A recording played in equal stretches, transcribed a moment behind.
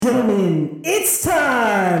gentlemen, it's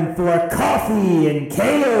time for Coffee and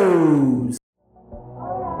KOs.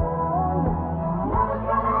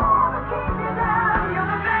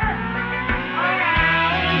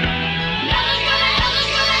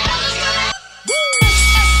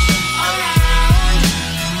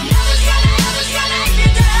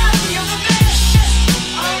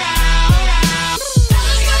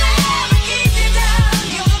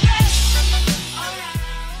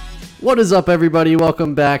 What is up, everybody?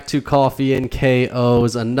 Welcome back to Coffee and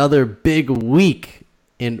KOs. Another big week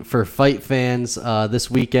for fight fans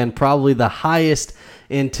this weekend. Probably the highest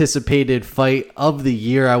anticipated fight of the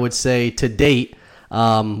year, I would say, to date.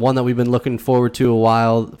 One that we've been looking forward to a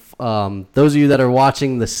while. Those of you that are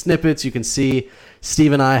watching the snippets, you can see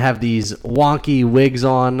Steve and I have these wonky wigs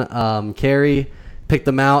on. Carrie picked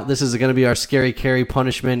them out. This is going to be our Scary Carrie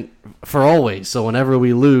punishment for always. So whenever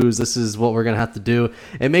we lose, this is what we're going to have to do.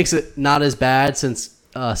 It makes it not as bad since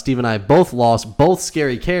Steve and I both lost both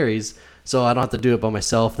Scary Carries, so I don't have to do it by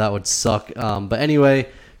myself. That would suck. But anyway,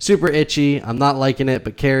 super itchy. I'm not liking it.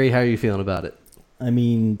 But Carrie, how are you feeling about it? I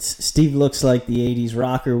mean, Steve looks like the 80s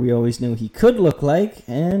rocker we always knew he could look like,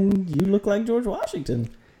 and you look like George Washington.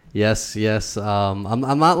 Yes. I'm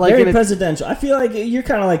not liking it. Very presidential. I feel like you're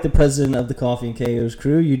kind of like the president of the Coffee and KOs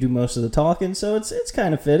crew. You do most of the talking, so it's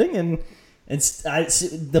kind of fitting. And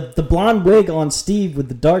the blonde wig on Steve with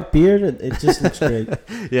the dark beard, it just looks great.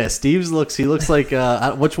 Yeah, Steve's looks like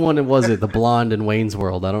which one was it? The blonde in Wayne's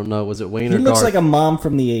World. I don't know. Was it Wayne or Garth? He looks like a mom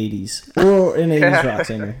from the 80s or an 80s rock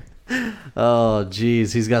singer. Oh,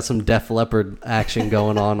 geez. He's got some Def Leppard action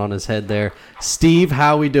going on his head there. Steve,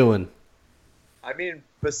 how we doing? I mean,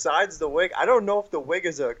 besides the wig, I don't know if the wig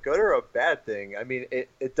is a good or a bad thing. I mean,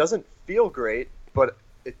 it doesn't feel great, but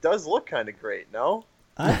it does look kind of great, no?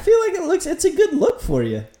 I feel like it's a good look for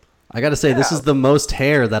you. I got to say, This is the most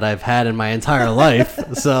hair that I've had in my entire life.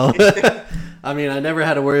 So, I mean, I never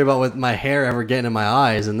had to worry about with my hair ever getting in my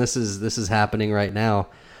eyes, and this is happening right now.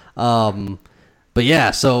 But yeah,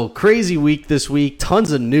 so crazy week this week,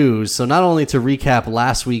 tons of news. So not only to recap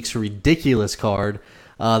last week's ridiculous card,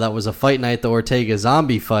 that was a fight night, the Ortega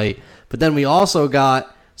zombie fight, but then we also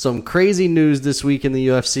got some crazy news this week in the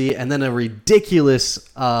UFC, and then a ridiculous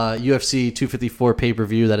UFC 254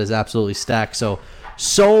 pay-per-view that is absolutely stacked.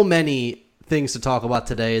 So many things to talk about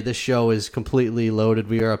today. This show is completely loaded.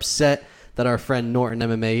 We are upset that our friend Norton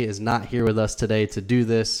MMA is not here with us today to do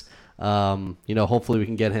this. Hopefully we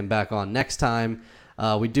can get him back on next time.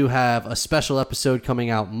 We do have a special episode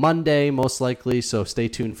coming out Monday, most likely, so stay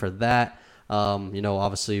tuned for that.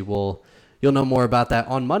 Obviously you'll know more about that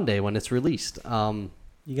on Monday when it's released.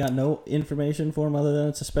 You got no information for him other than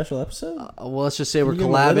it's a special episode? Well, let's just say we're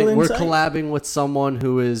collabing with someone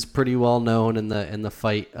who is pretty well known in the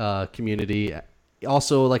fight community.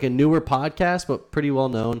 Also, like a newer podcast, but pretty well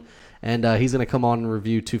known. And he's going to come on and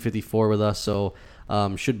review 254 with us. So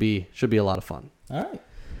should be a lot of fun. All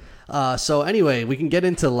right. So anyway, we can get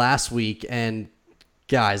into last week. And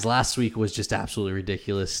guys, last week was just absolutely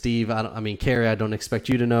ridiculous. Steve, Carrie, I don't expect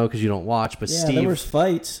you to know because you don't watch. But yeah, Steve, there was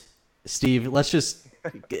fights. Steve, let's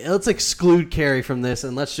exclude Carrie from this,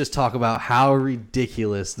 and let's just talk about how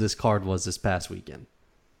ridiculous this card was this past weekend.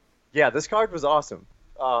 Yeah, this card was awesome.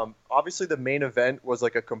 Obviously, the main event was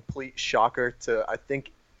like a complete shocker to, I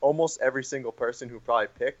think, almost every single person who probably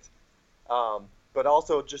picked. But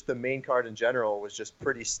also just the main card in general was just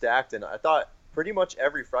pretty stacked, and I thought pretty much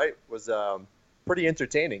every fight was pretty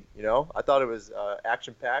entertaining. I thought it was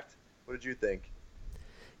action-packed. What did you think?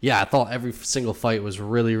 Yeah, I thought every single fight was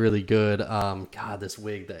really, really good. God, this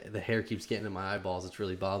wig, the hair keeps getting in my eyeballs. It's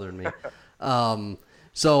really bothering me. Obviously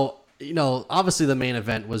the main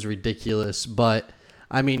event was ridiculous, but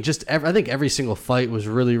I mean, I think every single fight was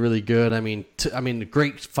really, really good. I mean, a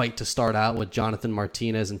great fight to start out with Jonathan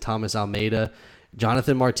Martinez and Thomas Almeida.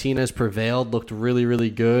 Jonathan Martinez prevailed, looked really, really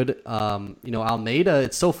good. Almeida,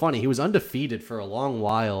 it's so funny. He was undefeated for a long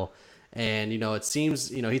while. And, it seems,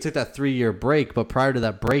 he took that 3-year break, but prior to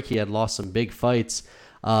that break, he had lost some big fights,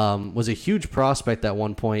 was a huge prospect at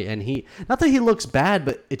one point. And not that he looks bad,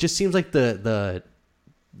 but it just seems like that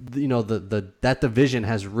division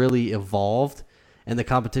has really evolved and the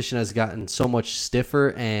competition has gotten so much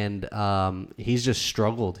stiffer, and he's just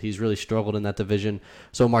struggled. He's really struggled in that division.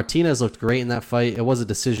 So Martinez looked great in that fight. It was a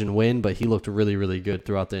decision win, but he looked really, really good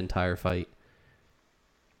throughout the entire fight.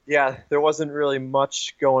 Yeah, there wasn't really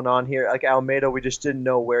much going on here. Like Almeida, we just didn't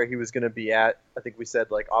know where he was going to be at. I think we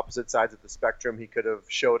said like opposite sides of the spectrum. He could have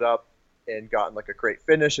showed up and gotten like a great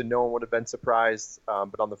finish and no one would have been surprised.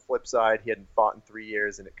 But on the flip side, he hadn't fought in 3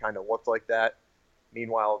 years and it kind of looked like that.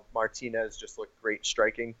 Meanwhile, Martinez just looked great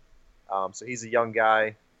striking. So he's a young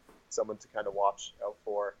guy. someone to kind of watch out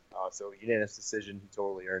for. So unanimous decision, he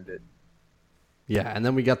totally earned it. Yeah, and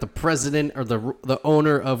then we got the president or the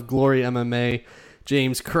owner of Glory MMA,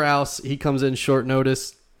 James Krause. He comes in short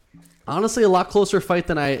notice. Honestly, a lot closer fight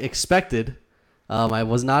than I expected. I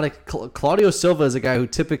was not Claudio Silva is a guy who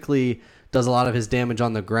typically does a lot of his damage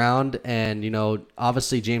on the ground, and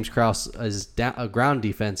obviously James Krause's ground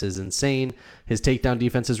defense is insane. His takedown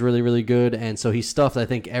defense is really, really good, and so he stuffed, I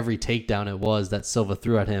think, every takedown it was that Silva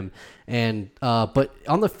threw at him. And but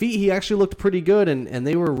on the feet, he actually looked pretty good, and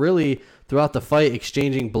they were really throughout the fight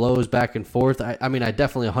exchanging blows back and forth. I mean, I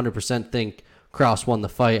definitely 100% think Krause won the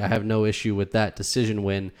fight. I have no issue with that decision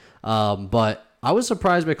win. But I was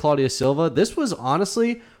surprised by Claudio Silva. This was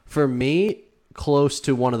honestly, for me, close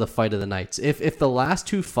to one of the fight of the nights. If the last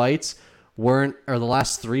two fights weren't, or the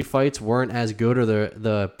last three fights weren't as good, or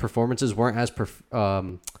the performances weren't as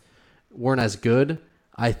good,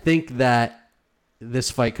 I think that this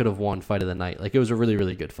fight could have won fight of the night. Like, it was a really,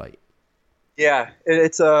 really good fight. Yeah,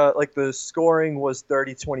 it's like the scoring was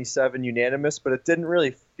 30-27 unanimous, but it didn't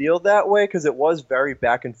really feel that way because it was very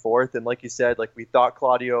back and forth. And like you said, like we thought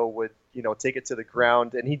Claudio would, take it to the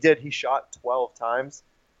ground, and he did. He shot 12 times,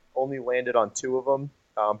 only landed on 2 of them,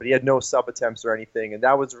 but he had no sub attempts or anything, and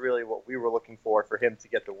that was really what we were looking for him to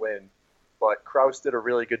get the win. But Krause did a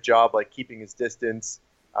really good job, like keeping his distance,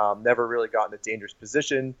 never really got in a dangerous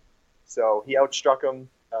position, so he outstruck him.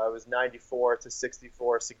 It was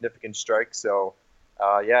 94-64, significant strike. So,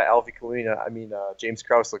 Alvy Kalina, James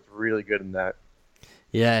Krause looked really good in that.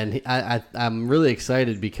 Yeah, and I'm really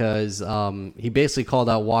excited because he basically called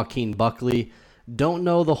out Joaquin Buckley. Don't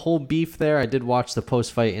know the whole beef there. I did watch the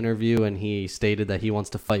post-fight interview, and he stated that he wants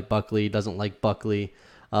to fight Buckley, doesn't like Buckley.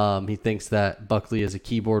 He thinks that Buckley is a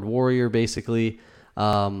keyboard warrior, basically.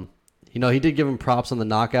 He did give him props on the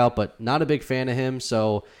knockout, but not a big fan of him.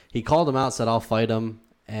 So he called him out, said, I'll fight him.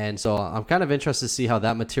 And so I'm kind of interested to see how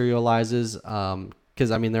that materializes because,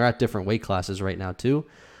 they're at different weight classes right now too.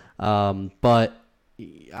 But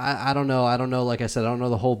I don't know. I don't know. Like I said, I don't know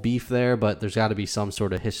the whole beef there, but there's got to be some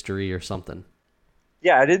sort of history or something.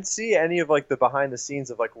 Yeah, I didn't see any of like the behind the scenes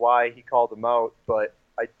of like why he called him out, but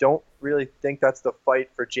I don't really think that's the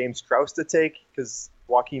fight for James Krause to take because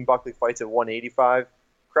Joaquin Buckley fights at 185.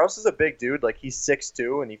 Krause is a big dude. Like he's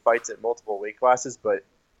 6'2", and he fights at multiple weight classes, but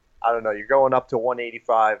I don't know. You're going up to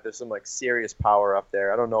 185. There's some like serious power up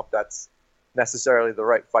there. I don't know if that's necessarily the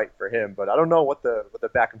right fight for him, but I don't know what the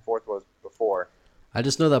back and forth was before. I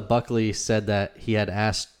just know that Buckley said that he had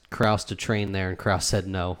asked Krause to train there, and Krause said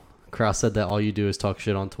no. Krause said that all you do is talk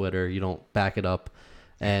shit on Twitter. You don't back it up.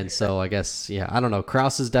 And so I guess, I don't know.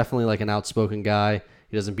 Krause is definitely like an outspoken guy.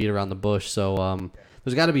 He doesn't beat around the bush. So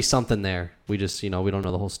there's got to be something there. We just, we don't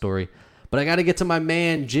know the whole story. But I got to get to my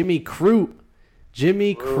man, Jimmy Crute.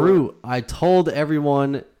 Jimmy Crute. I told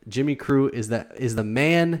everyone Jimmy Crute is the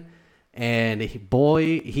man, and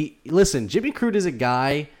listen, Jimmy Crute is a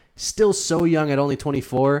guy still so young at only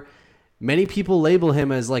 24. Many people label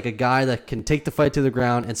him as like a guy that can take the fight to the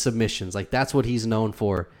ground and submissions. Like that's what he's known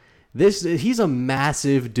for. He's a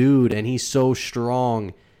massive dude, and he's so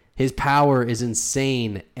strong. His power is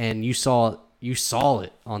insane, and you saw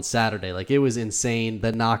it on Saturday. Like it was insane.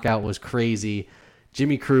 The knockout was crazy.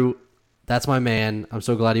 Jimmy Crute. That's my man. I'm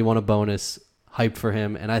so glad he won a bonus. Hyped for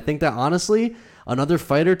him. And I think that, honestly, another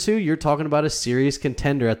fight or two, you're talking about a serious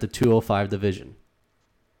contender at the 205 division.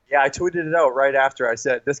 Yeah, I tweeted it out right after. I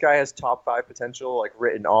said, this guy has top 5 potential, like,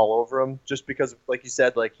 written all over him. Just because, like you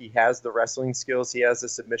said, like, he has the wrestling skills. He has the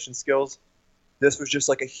submission skills. This was just,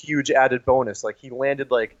 like, a huge added bonus. Like, he landed,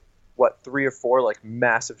 like, 3 or 4, like,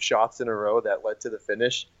 massive shots in a row that led to the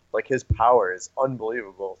finish. Like, his power is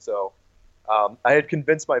unbelievable. So I had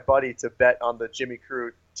convinced my buddy to bet on the Jimmy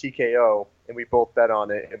Crute TKO, and we both bet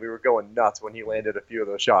on it, and we were going nuts when he landed a few of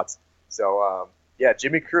those shots. So,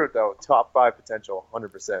 Jimmy Crute, though, top 5 potential,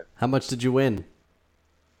 100%. How much did you win?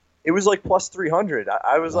 It was like plus 300.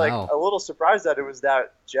 I was Wow. like a little surprised that it was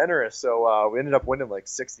that generous. So we ended up winning like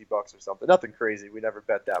 $60 or something. Nothing crazy. We never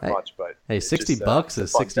bet that much, but hey, $60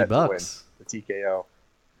 is $60. The TKO.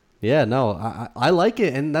 Yeah, no, I like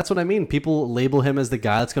it, and that's what I mean. People label him as the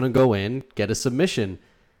guy that's going to go in, get a submission,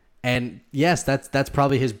 and yes, that's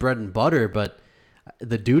probably his bread and butter. But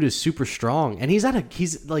the dude is super strong, and he's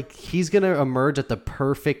going to emerge at the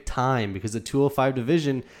perfect time because the 205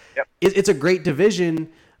 division, it's a great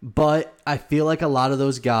division, but I feel like a lot of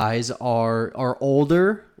those guys are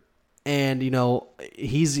older. And,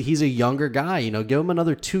 he's a younger guy, give him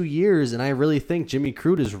another 2 years. And I really think Jimmy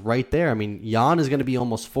Crute is right there. I mean, Jan is going to be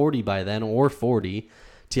almost 40 by then, or 40.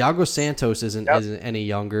 Thiago Santos isn't any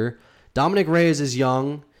younger. Dominic Reyes is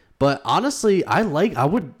young, But honestly, I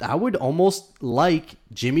would almost like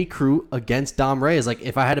Jimmy Crute against Dom Reyes. Like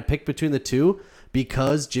if I had to pick between the two,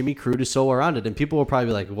 because Jimmy Crute is so well-rounded, and people will probably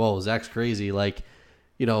be like, "Whoa, Zach's crazy." Like,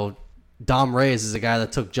 Dom Reyes is a guy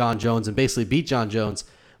that took John Jones and basically beat John Jones.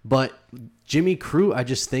 But Jimmy Crute, I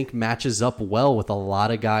just think matches up well with a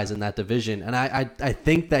lot of guys in that division, and I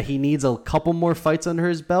think that he needs a couple more fights under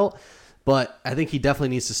his belt. But I think he definitely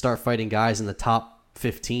needs to start fighting guys in the top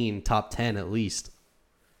 15, top 10 at least.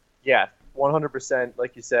 Yeah, 100%,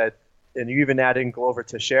 like you said. And you even add in Glover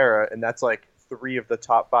Teixeira, and that's like 3 of the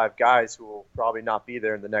top 5 guys who will probably not be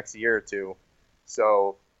there in the next year or two.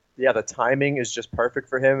 So, yeah, the timing is just perfect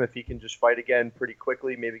for him. If he can just fight again pretty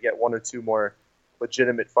quickly, maybe get 1 or 2 more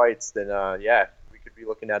legitimate fights, then, we could be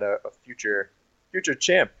looking at a future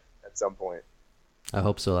champ at some point. I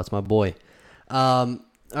hope so. That's my boy. All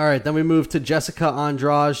right, then we move to Jessica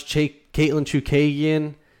Andrade, Caitlin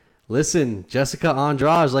Chookagian. Listen, Jessica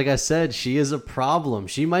Andrade, like I said, she is a problem.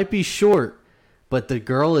 She might be short, but the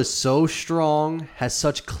girl is so strong, has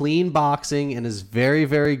such clean boxing, and is very,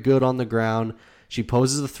 very good on the ground. She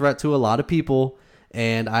poses a threat to a lot of people,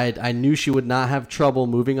 and I knew she would not have trouble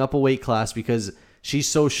moving up a weight class because she's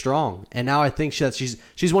so strong. And now I think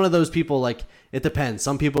she's one of those people, like, it depends.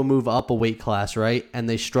 Some people move up a weight class, right? And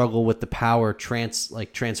they struggle with the power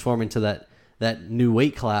transforming to that new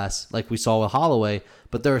weight class like we saw with Holloway.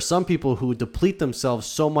 But there are some people who deplete themselves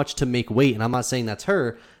so much to make weight, and I'm not saying that's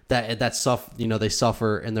her, that they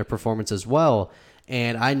suffer in their performance as well.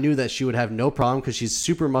 And I knew that she would have no problem because she's a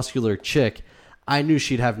super muscular chick. I knew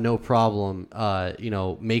she'd have no problem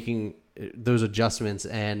making those adjustments,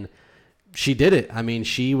 and she did it. I mean,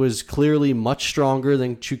 she was clearly much stronger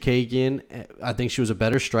than Chookagian. I think she was a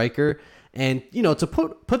better striker. And, to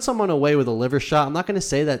put someone away with a liver shot, I'm not going to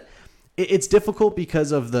say that it's difficult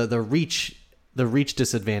because of the reach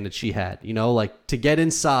disadvantage she had. Like to get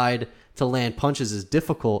inside to land punches is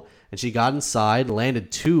difficult. And she got inside,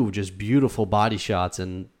 landed 2 just beautiful body shots,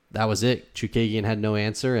 and that was it. Chookagian had no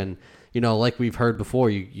answer. And, like we've heard before,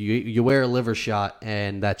 you wear a liver shot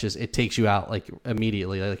and that just, it takes you out like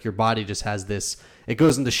immediately. Like your body just has this, it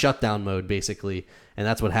goes into shutdown mode basically. And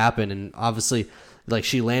that's what happened. And obviously like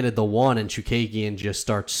she landed the 1 and Chookagian just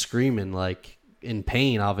starts screaming like in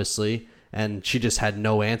pain, obviously. And she just had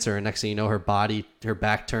no answer. And next thing you know, her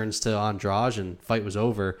back turns to Andrade and fight was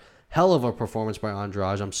over. Hell of a performance by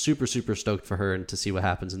Andrade. I'm super, super stoked for her and to see what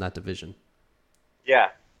happens in that division. Yeah,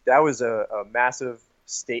 that was a massive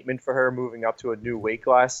statement for her moving up to a new weight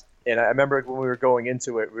class. And I remember when we were going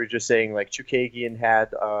into it, we were just saying like Chookagian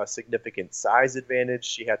had a significant size advantage.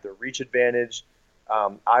 She had the reach advantage.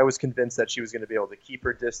 I was convinced that she was going to be able to keep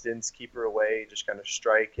her distance, keep her away, just kind of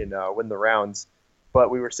strike and win the rounds. But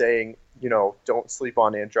we were saying, don't sleep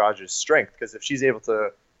on Andrade's strength, because if she's able to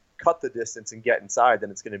cut the distance and get inside,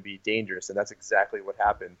 then it's going to be dangerous. And that's exactly what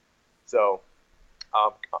happened. So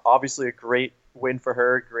obviously a great win for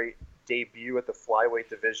her, great debut at the flyweight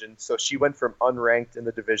division. So she went from unranked in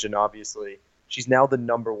the division, obviously. She's now the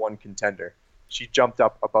number 1 contender. She jumped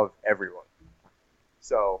up above everyone.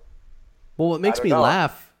 So, well, what makes me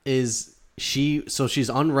laugh is she's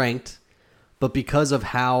unranked, but because of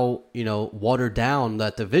how, watered down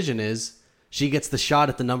that division is, she gets the shot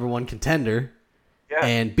at the number 1 contender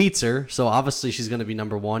and beats her. So obviously she's going to be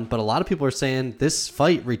number 1. But a lot of people are saying this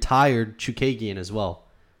fight retired Chookagian as well,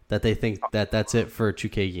 that they think that that's it for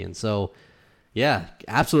Chookagian. So, yeah,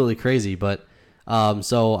 absolutely crazy. But I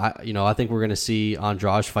think we're going to see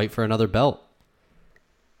Andrade fight for another belt.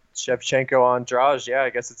 Shevchenko Andrade, I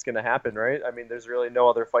guess it's going to happen, right? I mean, there's really no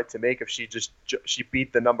other fight to make. If she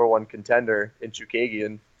beat the number 1 contender in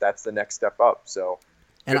Chookagian, that's the next step up. So,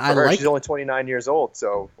 and she's only 29 years old,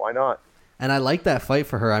 so why not? And I like that fight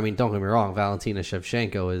for her. I mean, don't get me wrong, Valentina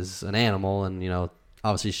Shevchenko is an animal, and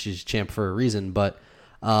obviously she's champ for a reason. But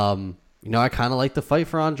I kind of like the fight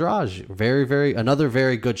for Andrade. Another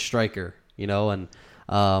very good striker. And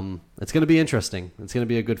it's going to be interesting. It's going to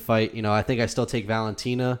be a good fight. I think I still take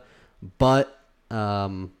Valentina, but I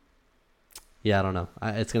don't know.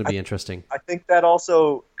 It's going to be interesting. I think that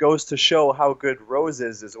also goes to show how good Rose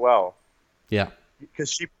is as well. Yeah.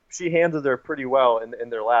 Because she handled her pretty well in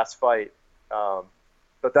their last fight.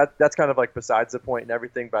 But that's kind of like besides the point and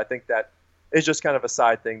everything. But I think that is just kind of a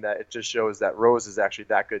side thing that it just shows that Rose is actually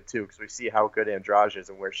that good too, because we see how good Andrade is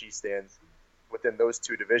and where she stands within those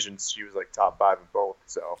 2 divisions. She was like top 5 in both.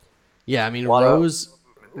 So yeah, I mean Rose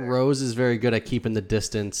is very good at keeping the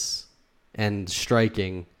distance and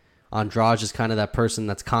striking. Andrade is kind of that person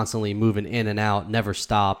that's constantly moving in and out, never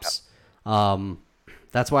stops. Yep.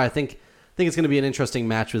 That's why I think it's going to be an interesting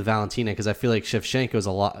match with Valentina, because I feel like Shevchenko is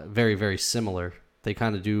very, very similar they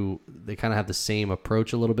kind of have the same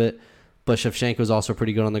approach a little bit. But Shevchenko's also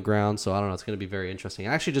pretty good on the ground, so I don't know. It's going to be very interesting.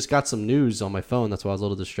 I actually just got some news on my phone. That's why I was a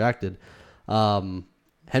little distracted.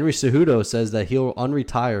 Henry Cejudo says that he'll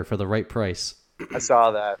unretire for the right price. I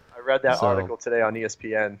saw that. I read that article today on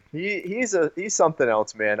ESPN. He's something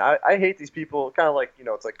else, man. I hate these people. Kind of like,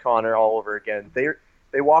 it's like Connor all over again.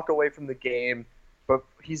 They walk away from the game, but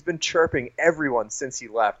he's been chirping everyone since he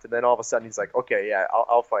left, and then all of a sudden he's like, okay, yeah,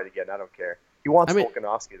 I'll fight again. I don't care. He wants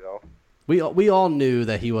Volkanovski though. We all knew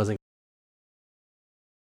that he wasn't.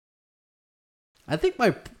 I think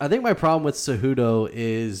my problem with Cejudo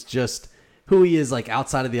is just who he is, like,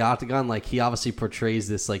 outside of the octagon. Like, he obviously portrays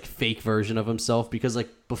this, like, fake version of himself because, like,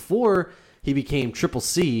 before he became Triple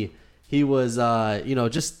C, he was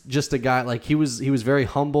just a guy, like, he was very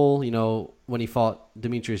humble, when he fought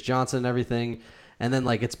Demetrius Johnson and everything. And then,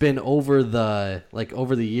 like, it's been over the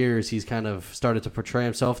years, he's kind of started to portray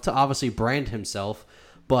himself to obviously brand himself.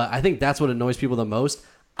 But I think that's what annoys people the most.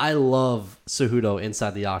 I love Cejudo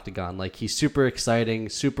inside the octagon. Like, he's super exciting,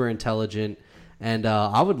 super intelligent, and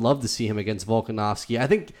I would love to see him against Volkanovski. I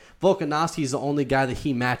think Volkanovski is the only guy that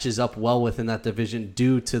he matches up well with in that division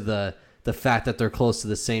due to the fact that they're close to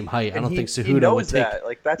the same height. I don't think Cejudo would take that.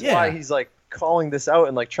 Like, that's why he's like calling this out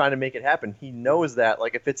and like trying to make it happen. He knows that,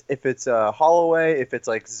 like, if it's Holloway, if it's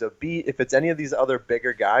like Zabit, if it's any of these other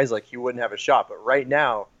bigger guys, like, he wouldn't have a shot. But right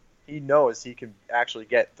now, he knows he can actually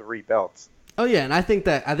get 3 belts. Oh yeah, and I think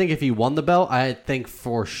if he won the belt, I think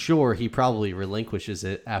for sure he probably relinquishes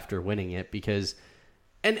it after winning it because,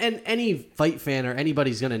 and any fight fan or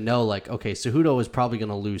anybody's gonna know, like, okay, Cejudo is probably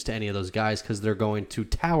gonna lose to any of those guys because they're going to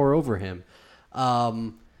tower over him,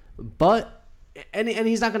 but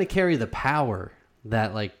he's not gonna carry the power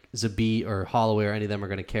that like Zabit or Holloway or any of them are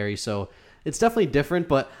gonna carry. So it's definitely different.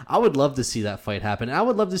 But I would love to see that fight happen. I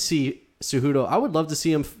would love to see Cejudo. I would love to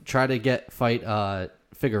see him try to fight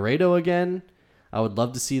Figueiredo again. I would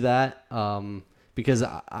love to see that because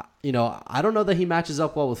I don't know that he matches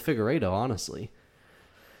up well with Figueiredo, honestly.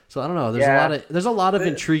 So I don't know. There's a lot of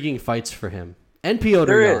intriguing fights for him and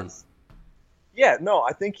Piotr Jan. Yeah, no,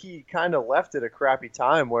 I think he kind of left at a crappy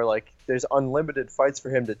time where, like, there's unlimited fights for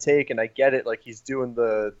him to take, and I get it. Like, he's doing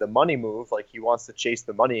the money move, like, he wants to chase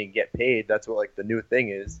the money and get paid. That's what, like, the new thing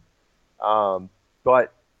is.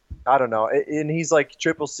 But I don't know, and he's like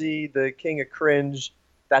Triple C, the king of cringe.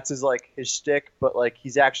 That's his shtick, but like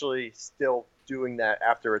he's actually still doing that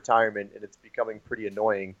after retirement, and it's becoming pretty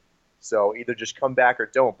annoying. So either just come back or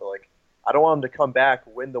don't. But like, I don't want him to come back,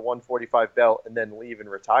 win the 145 belt, and then leave and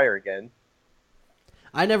retire again.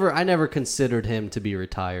 I never considered him to be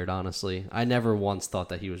retired. Honestly, I never once thought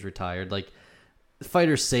that he was retired. Like,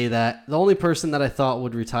 fighters say that. The only person that I thought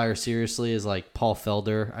would retire seriously is like Paul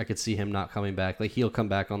Felder. I could see him not coming back. Like, he'll come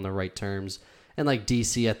back on the right terms, and like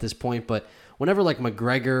DC at this point, but. Whenever like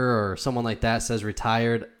McGregor or someone like that says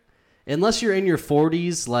retired, unless you're in your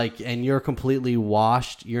 40s, like, and you're completely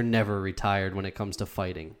washed, you're never retired when it comes to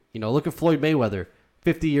fighting. Look at Floyd Mayweather,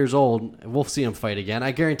 50 years old. We'll see him fight again.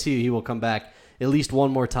 I guarantee you he will come back at least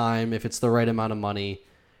one more time if it's the right amount of money.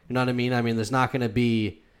 You know what I mean? I mean, there's not going to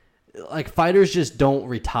be like, fighters just don't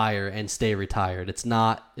retire and stay retired. It's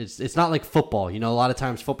not like football. A lot of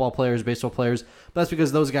times football players, baseball players, but that's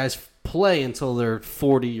because those guys play until they're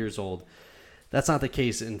 40 years old. That's not the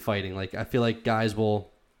case in fighting. Like, I feel like guys will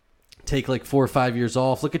take like 4 or 5 years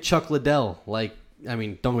off. Look at Chuck Liddell. Like, I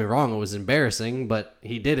mean, don't get me wrong, it was embarrassing, but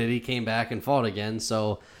he did it. He came back and fought again.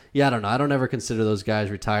 So, yeah, I don't know. I don't ever consider those guys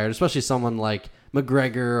retired, especially someone like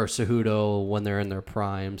McGregor or Cejudo when they're in their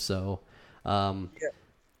prime. So, yeah.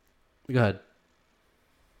 Go ahead.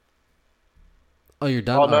 Oh, you're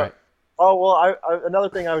done? Oh, no. All right. Oh, well, another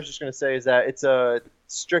thing I was just going to say is that it's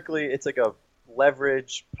like a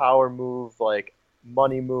leverage power move, like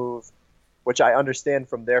money move, which I understand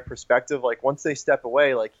from their perspective. Like, once they step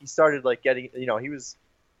away, like, he started like getting, he was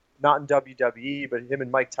not in WWE, but him and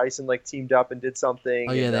Mike Tyson like teamed up and did something.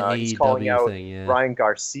 Oh yeah, and, the he's AEW calling out thing, yeah. Ryan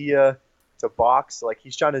Garcia to box. Like,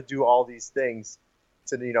 he's trying to do all these things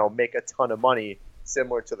to make a ton of money,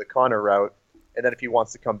 similar to the Conor route. And then if he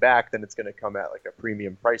wants to come back, then it's going to come at like a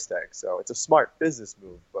premium price tag. So it's a smart business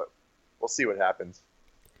move, but we'll see what happens.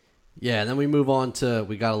 Yeah, and then we move on to,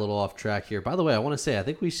 we got a little off track here. By the way, I want to say, I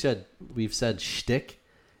think we've said shtick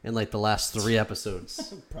in like the last 3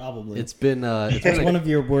 episodes. Probably. It's been it's one of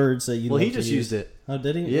your words that you. Well, he just used it. Oh,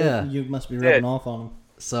 did he? Yeah. You must be rubbing off on him.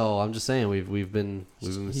 So I'm just saying we've been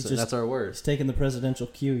that's our word. He's taking the presidential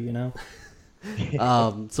cue,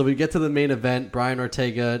 So we get to the main event, Brian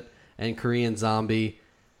Ortega and Korean Zombie.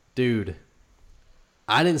 Dude,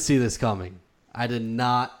 I didn't see this coming. I did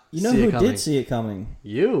not. You know who did see it coming?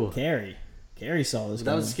 You. Carrie saw this coming.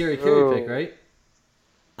 That was a scary Carrie pick, right?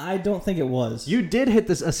 I don't think it was. You did hit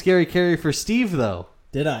a scary carry for Steve, though.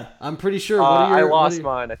 Did I? I'm pretty sure. I lost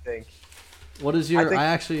mine, I think. What is your? I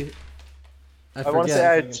want to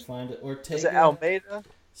say I can find it. Ortega. Is it Almeida?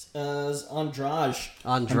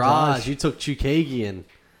 Andrade. You took Chukagian.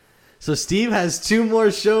 So Steve has 2 more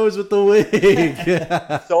shows with the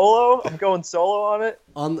wig. Solo? I'm going solo on it.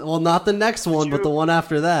 Well, not the next one, but the one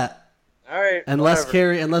after that. All right. Unless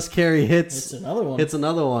Carey hits another one. Hits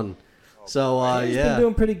another one. So He's been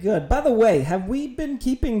doing pretty good. By the way, have we been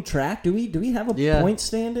keeping track? Do we have a point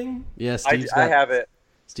standing? Yeah, I have it.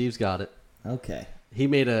 Steve's got it. Okay. He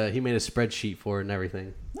made a spreadsheet for it and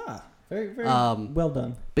everything. Very, very well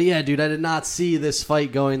done. But yeah, dude, I did not see this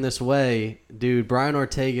fight going this way. Dude, Brian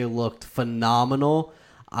Ortega looked phenomenal.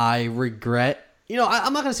 I regret,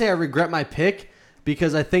 I'm not going to say I regret my pick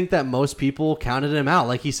because I think that most people counted him out.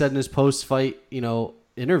 Like he said in his post-fight,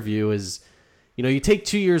 interview is, you take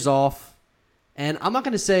 2 years off. And I'm not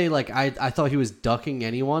going to say, I thought he was ducking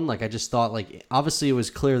anyone. I just thought, obviously it was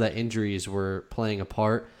clear that injuries were playing a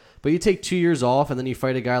part. But you take 2 years off and then you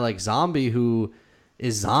fight a guy like Zombie who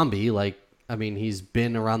is Zombie. He's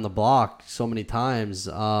been around the block so many times.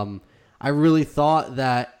 I really thought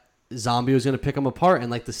that Zombie was going to pick him apart.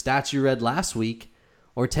 And the stats you read last week,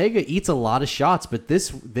 Ortega eats a lot of shots. But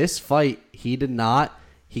this fight, he did not.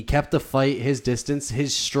 He kept the fight, his distance.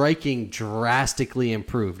 His striking drastically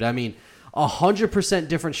improved. 100%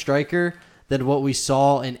 different striker than what we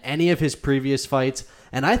saw in any of his previous fights.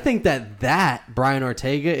 And I think that Brian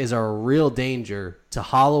Ortega is a real danger to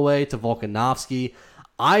Holloway, to Volkanovski.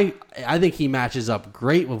 I think he matches up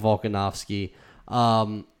great with Volkanovski.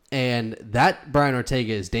 And that Brian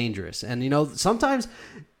Ortega is dangerous. And, sometimes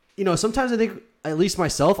I think, at least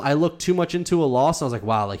myself, I look too much into a loss. And I was like,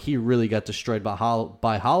 wow, he really got destroyed by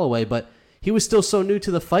Holloway. But he was still so new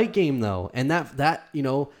to the fight game, though. And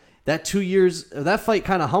that 2 years, that fight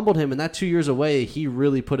kind of humbled him. And that 2 years away, he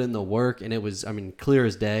really put in the work. And it was, clear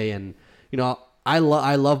as day. And, I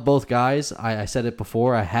love both guys. I said it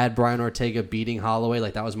before. I had Brian Ortega beating Holloway.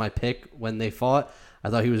 That was my pick when they fought. I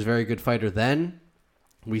thought he was a very good fighter then.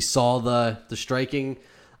 We saw the striking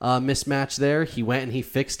mismatch there. He went and he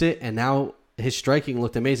fixed it. And now his striking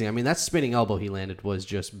looked amazing. That spinning elbow he landed was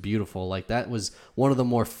just beautiful. That was one of the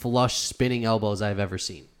more flush spinning elbows I've ever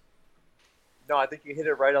seen. No, I think you hit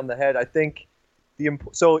it right on the head. I think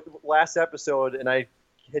so last episode, and I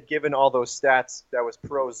had given all those stats that was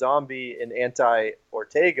pro Zombie and anti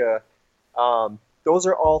Ortega. Those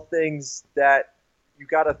are all things that you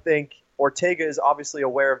got to think Ortega is obviously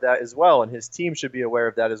aware of that as well, and his team should be aware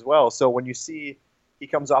of that as well. So when you see he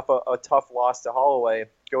comes off a tough loss to Holloway,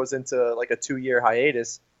 goes into a 2-year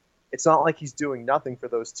hiatus, it's not like he's doing nothing for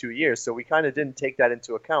those 2 years. So we kind of didn't take that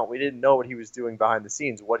into account. We didn't know what he was doing behind the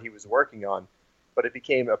scenes, what he was working on. But it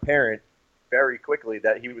became apparent very quickly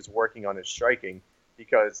that he was working on his striking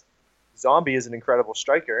because Zombie is an incredible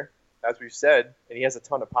striker, as we've said, and he has a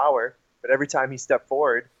ton of power. But every time he stepped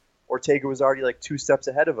forward, Ortega was already 2 steps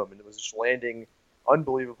ahead of him, and it was just landing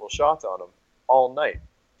unbelievable shots on him all night.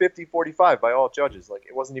 50-45 by all judges.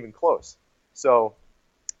 It wasn't even close. So,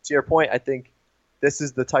 to your point, I think this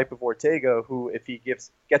is the type of Ortega who, if he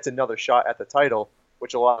gets another shot at the title,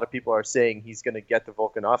 which a lot of people are saying he's going to get the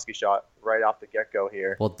Volkanovski shot right off the get-go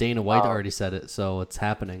here. Well, Dana White already said it, so it's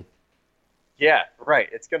happening. Yeah, right.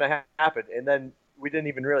 It's going to happen. And then we didn't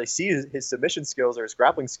even really see his submission skills or his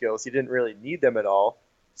grappling skills. He didn't really need them at all.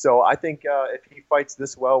 So I think if he fights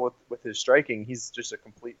this well with his striking, he's just a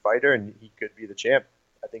complete fighter, and he could be the champ.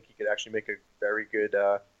 I think he could actually make a very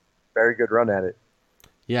good run at it.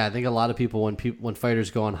 Yeah, I think a lot of people when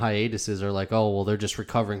fighters go on hiatuses are like, oh, well, they're just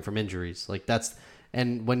recovering from injuries.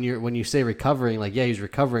 And when you say recovering, yeah, he's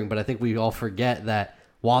recovering, but I think we all forget that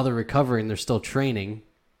while they're recovering, they're still training.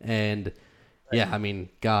 And yeah,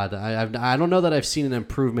 God, I don't know that I've seen an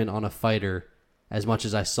improvement on a fighter as much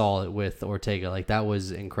as I saw it with Ortega. That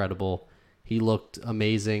was incredible. He looked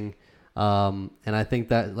amazing. And I think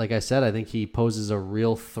that, like I said, I think he poses a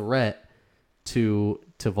real threat to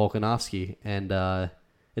Volkanovski. And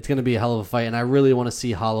it's going to be a hell of a fight. And I really want to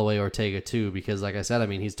see Holloway Ortega too, because like I said,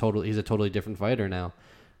 he's a totally different fighter now.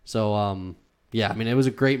 So, yeah, it was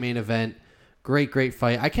a great main event. Great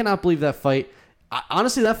fight. I cannot believe that fight.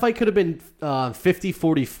 Honestly, that fight could have been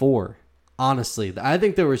 50-44. Honestly, I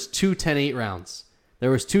think there was 2 10-8 rounds. There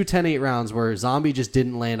was 2 10-8 rounds where Zombie just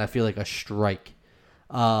didn't land, I feel like, a strike.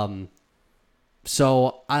 So,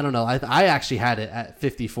 I don't know. I actually had it at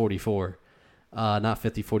 50-44, not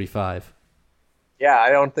 50-45. Yeah, I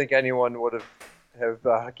don't think anyone would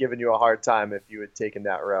have given you a hard time if you had taken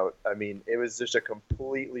that route. It was just a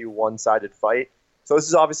completely one-sided fight. So this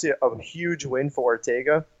is obviously a huge win for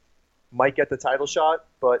Ortega. might get the title shot,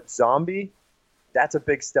 but Zombie, that's a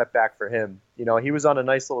big step back for him. You know, he was on a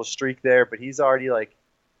nice little streak there, but he's already like,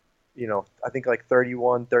 you know, I think like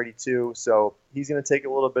 31, 32. So he's going to take a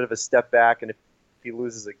little bit of a step back. And if he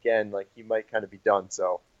loses again, like he might kind of be done.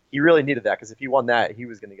 So he really needed that because if he won that, he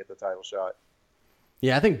was going to get the title shot.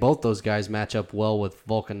 Yeah, I think both those guys match up well with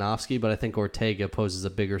Volkanovski, but I think Ortega poses a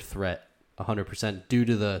bigger threat 100% due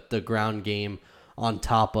to the ground game on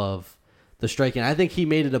top of the striking. I think he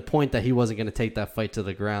made it a point that he wasn't going to take that fight to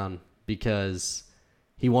the ground because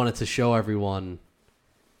he wanted to show everyone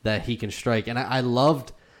that he can strike. And I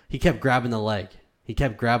loved, he kept grabbing the leg. He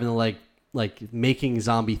kept grabbing the leg, like making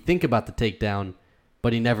Zombie think about the takedown,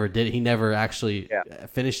 but he never did it. He never actually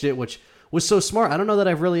finished it, which was so smart. I don't know that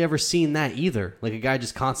I've really ever seen that either. Like a guy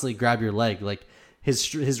just constantly grab your leg. Like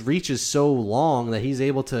his reach is so long that he's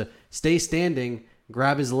able to stay standing,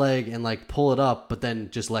 grab his leg and like pull it up, but then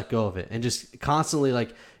just let go of it and just constantly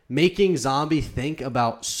like making Zombie think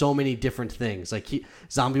about so many different things. Like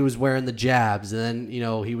Zombie was wearing the jabs and then, you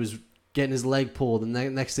know, he was getting his leg pulled and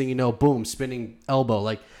then next thing you know, boom, spinning elbow.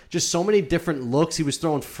 Like just so many different looks. He was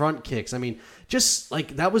throwing front kicks. I mean, just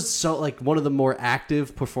like that was so like one of the more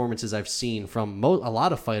active performances I've seen from a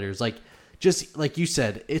lot of fighters. Like just like you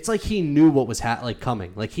said, it's like he knew what was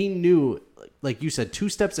coming. Like he knew, like you said, 2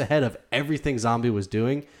 steps ahead of everything Zombie was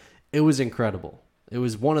doing. It was incredible. It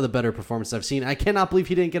was one of the better performances I've seen. I cannot believe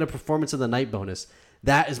he didn't get a performance of the night bonus.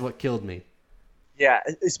 That is what killed me. Yeah,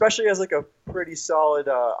 especially as like a pretty solid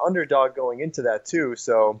underdog going into that too.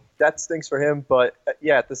 So that stinks for him. But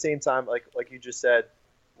yeah, at the same time, like you just said,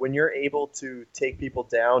 when you're able to take people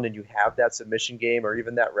down and you have that submission game or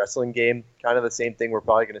even that wrestling game, kind of the same thing we're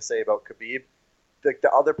probably going to say about Khabib,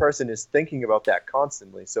 the other person is thinking about that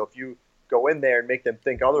constantly. So if you go in there and make them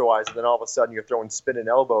think otherwise, and then all of a sudden you're throwing spinning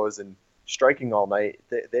elbows and striking all night,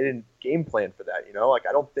 they didn't game plan for that, you know? Like,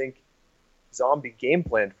 I don't think Zombie game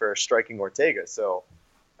planned for striking Ortega. So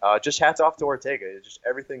just hats off to Ortega. Just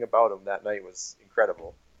everything about him that night was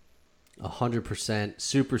incredible. 100%.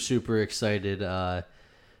 Super, super excited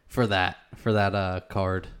for that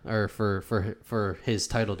card, or for his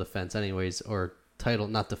title defense anyways, or title,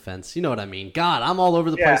 not defense. You know what I mean? God, I'm all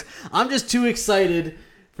over the place. I'm just too excited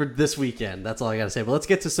for this weekend. That's all I got to say. But let's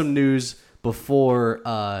get to some news before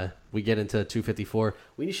we get into 254.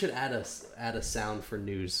 We should add a sound for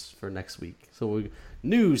news for next week. So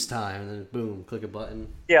news time, and then boom, click a button.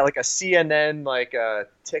 Yeah, like a CNN, like a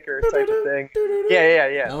ticker type of thing.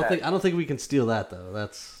 Yeah. I don't think we can steal that though.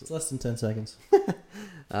 It's less than 10 seconds.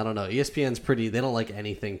 I don't know. ESPN's they don't like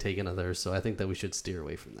anything taken of theirs, so I think that we should steer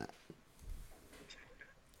away from that.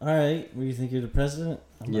 All right, what do you think? You're the president?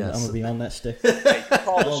 I'm gonna be on that stick. Hey,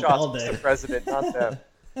 call the shots, Mr. President, not them.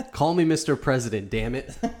 Call me Mr. President, damn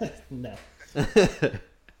it. No.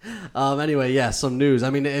 Anyway, yeah, some news. I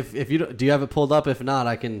mean, if you do you have it pulled up? If not,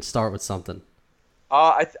 I can start with something.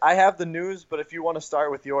 I have the news, but if you want to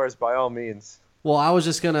start with yours, by all means. Well, I was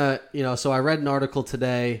just gonna, so I read an article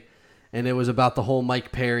today, and it was about the whole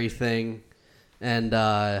Mike Perry thing, and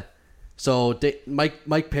so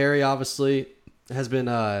Mike Perry obviously has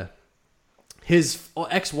been his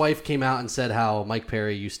ex-wife came out and said how Mike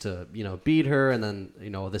Perry used to, beat her, and then,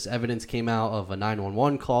 this evidence came out of a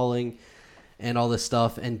 911 calling and all this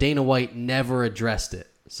stuff, and Dana White never addressed it.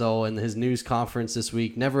 So in his news conference this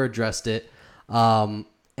week, never addressed it.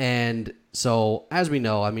 And so as we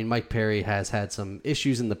know, I mean, Mike Perry has had some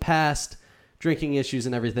issues in the past, drinking issues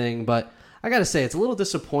and everything, but I got to say, it's a little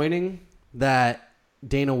disappointing that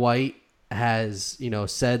Dana White has,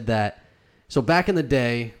 said that. So back in the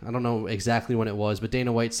day, I don't know exactly when it was, but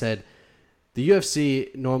Dana White said the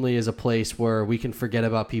UFC normally is a place where we can forget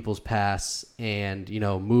about people's pasts and,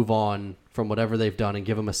 move on from whatever they've done and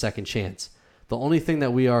give them a second chance. The only thing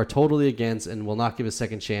that we are totally against and will not give a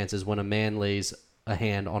second chance is when a man lays a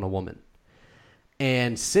hand on a woman.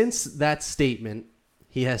 And since that statement,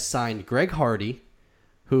 he has signed Greg Hardy,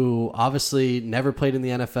 who obviously never played in the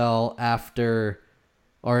NFL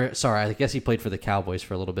I guess he played for the Cowboys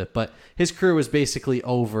for a little bit, but his career was basically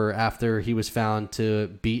over after he was found to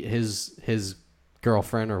beat his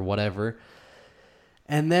girlfriend or whatever.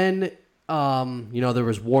 And then, there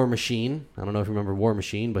was War Machine. I don't know if you remember War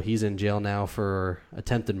Machine, but he's in jail now for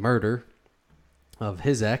attempted murder of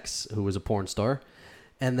his ex, who was a porn star.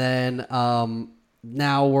 And then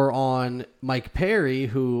now we're on Mike Perry,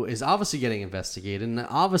 who is obviously getting investigated, and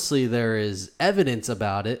obviously there is evidence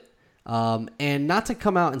about it. And not to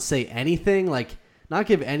come out and say anything, like not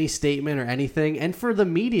give any statement or anything. And for the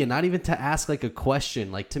media, not even to ask like a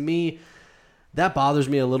question, like to me, that bothers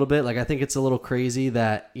me a little bit. Like, I think it's a little crazy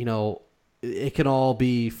that, it can all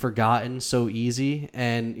be forgotten so easy.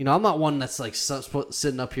 And, I'm not one that's like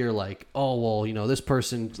sitting up here like, oh, well, this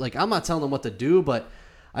person, like, I'm not telling them what to do, but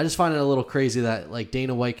I just find it a little crazy that like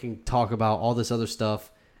Dana White can talk about all this other stuff.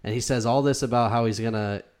 And he says all this about how he's going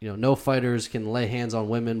to, no fighters can lay hands on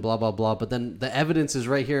women, blah, blah, blah. But then the evidence is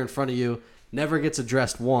right here in front of you, never gets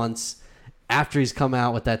addressed once after he's come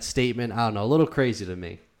out with that statement. I don't know, a little crazy to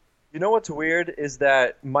me. You know what's weird is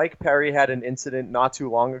that Mike Perry had an incident not too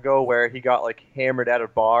long ago where he got like hammered at a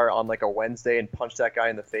bar on like a Wednesday and punched that guy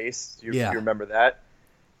in the face. You remember that?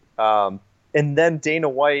 And then Dana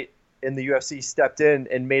White in the UFC stepped in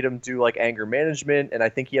and made him do like anger management, and I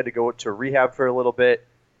think he had to go to rehab for a little bit.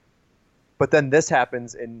 But then this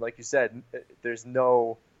happens, and like you said, there's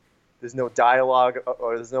no dialogue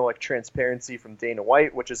or there's no like transparency from Dana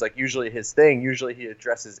White, which is like usually his thing. Usually he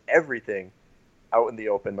addresses everything out in the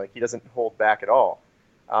open, like he doesn't hold back at all.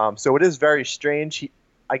 So it is very strange.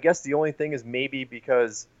 I guess the only thing is maybe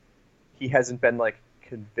because he hasn't been like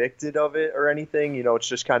convicted of it or anything. It's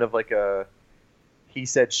just kind of like a he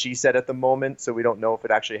said, she said at the moment, so we don't know if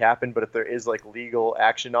it actually happened. But if there is like legal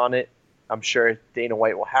action on it, I'm sure Dana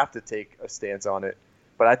White will have to take a stance on it.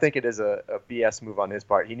 But I think it is a BS move on his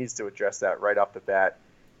part. He needs to address that right off the bat.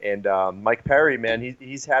 And Mike Perry, man,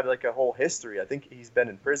 he's had like a whole history. I think he's been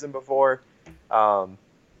in prison before. So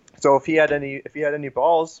if he had any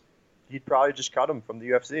balls, he'd probably just cut him from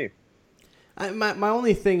the UFC. My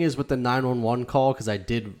only thing is with the 911 call, because I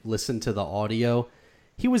did listen to the audio.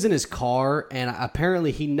 He was in his car, and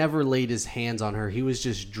apparently he never laid his hands on her. He was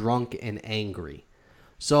just drunk and angry.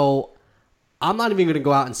 So I'm not even going to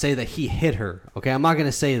go out and say that he hit her. Okay, I'm not going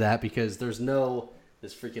to say that because there's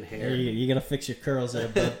this freaking hair. You got to fix your curls there,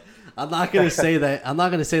 bud. I'm not going to say that. I'm not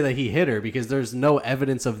going to say that he hit her because there's no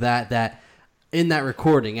evidence of that in that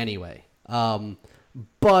recording anyway.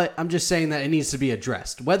 But I'm just saying that it needs to be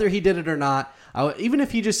addressed, whether he did it or not. Even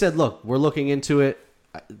if he just said, "Look, we're looking into it."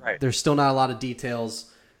 Right. There's still not a lot of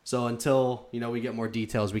details, so until we get more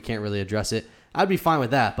details, we can't really address it. I'd be fine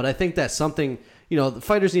with that, but I think that's something. The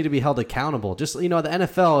fighters need to be held accountable. Just the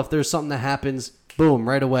NFL, if there's something that happens, boom,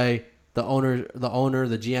 right away, the owner,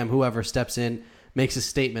 the GM, whoever steps in, makes a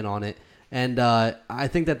statement on it. And I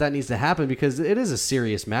think that needs to happen because it is a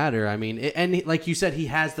serious matter. I mean, and like you said, he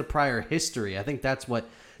has the prior history. I think that's what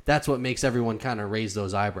makes everyone kind of raise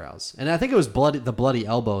those eyebrows. And I think it was the Bloody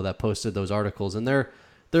Elbow that posted those articles, and they're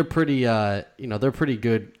pretty they're pretty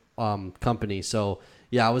good company. So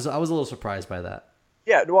yeah, I was a little surprised by that.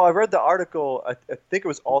 Yeah, well, I read the article. I think it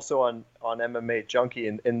was also on MMA Junkie,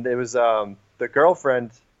 and it was the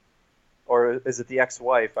girlfriend, or is it the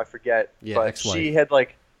ex-wife? I forget. Yeah, but ex-wife. She had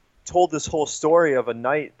like told this whole story of a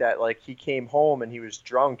night that like he came home and he was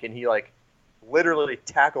drunk and he like literally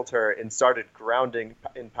tackled her and started grounding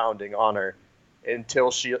and pounding on her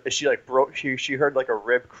until she like broke. She heard like a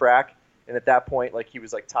rib crack, and at that point like he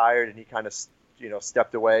was like tired and he kind of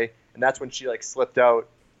stepped away, and that's when she like slipped out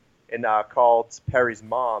and called Perry's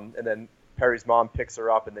mom, and then Perry's mom picks her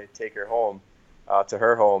up and they take her home to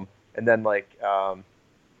her home, and then like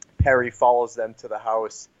Perry follows them to the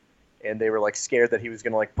house, and they were like scared that he was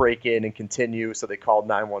gonna like break in and continue, so they called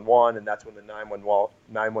 911, and that's when the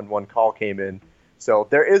 911 call came in. So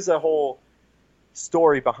there is a whole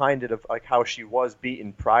story behind it of like how she was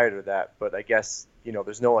beaten prior to that, but I guess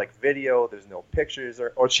there's no like video, there's no pictures,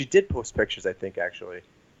 or she did post pictures, I think, actually.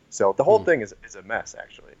 So the whole thing is a mess,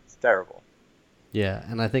 actually. It's terrible. Yeah,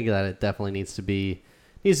 and I think that it definitely needs to be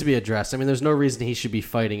addressed. I mean, there's no reason he should be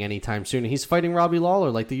fighting anytime soon. He's fighting Robbie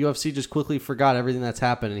Lawler. Like, the UFC just quickly forgot everything that's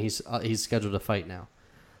happened, and he's scheduled to fight now.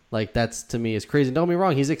 Like, that's, to me, is crazy. Don't get me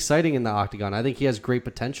wrong, he's exciting in the octagon. I think he has great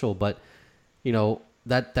potential, but,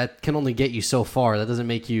 that can only get you so far. That doesn't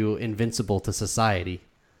make you invincible to society.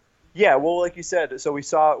 Yeah, well, like you said, so we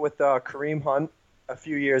saw it with Kareem Hunt a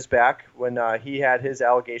few years back when he had his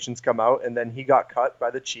allegations come out, and then he got cut by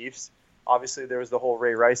the Chiefs. Obviously, there was the whole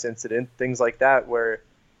Ray Rice incident, things like that, where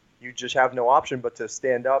you just have no option but to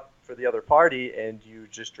stand up for the other party, and you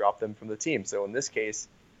just drop them from the team. So in this case,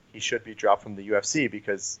 he should be dropped from the UFC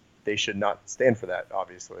because they should not stand for that,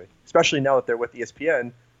 obviously. Especially now that they're with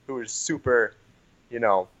ESPN, who is super,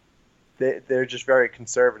 they're just very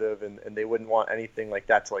conservative, and they wouldn't want anything like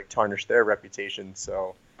that to like tarnish their reputation.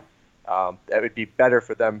 So that would be better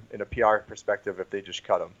for them in a PR perspective if they just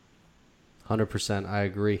cut them. 100%, I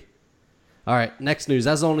agree. All right, next news.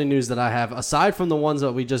 That's the only news that I have, aside from the ones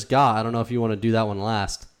that we just got. I don't know if you want to do that one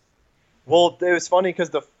last. Well, it was funny because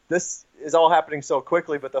this is all happening so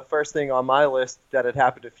quickly, but the first thing on my list that had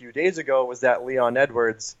happened a few days ago was that Leon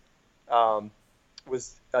Edwards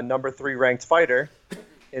was a number 3 ranked fighter,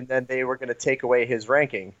 and then they were going to take away his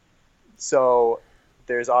ranking. So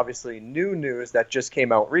there's obviously new news that just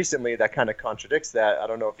came out recently that kind of contradicts that. I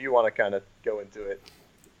don't know if you want to kind of go into it.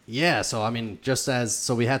 Yeah, so I mean,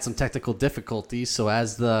 we had some technical difficulties. So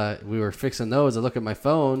as we were fixing those, I look at my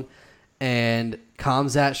phone, and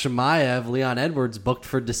Khamzat Chimaev, Leon Edwards booked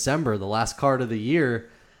for December, the last card of the year.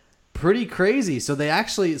 Pretty crazy. So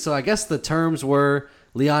I guess the terms were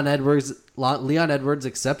Leon Edwards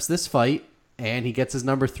accepts this fight, and he gets his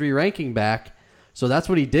number 3 ranking back. So that's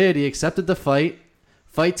what he did. He accepted the fight,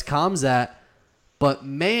 fights Khamzat. But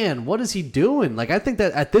man, what is he doing? Like, I think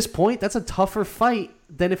that at this point, that's a tougher fight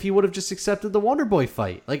than if he would have just accepted the Wonderboy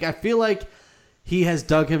fight. Like, I feel like he has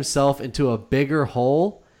dug himself into a bigger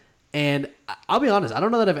hole. And I'll be honest, I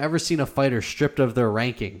don't know that I've ever seen a fighter stripped of their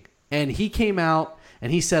ranking. And he came out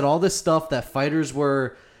and he said all this stuff that fighters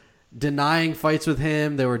were denying fights with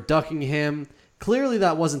him. They were ducking him. Clearly,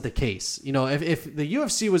 that wasn't the case. You know, if the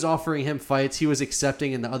UFC was offering him fights, he was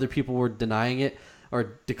accepting and the other people were denying it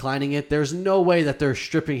or declining it, there's no way that they're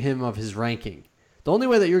stripping him of his ranking. The only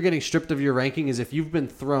way that you're getting stripped of your ranking is if you've been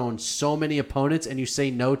thrown so many opponents and you say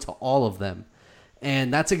no to all of them.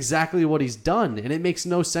 And that's exactly what he's done. And it makes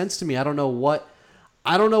no sense to me. I don't know what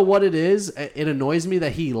it is. It annoys me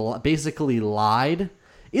that he basically lied.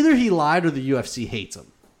 Either he lied or the UFC hates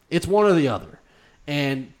him. It's one or the other.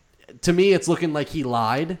 And to me, it's looking like he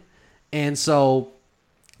lied. And so,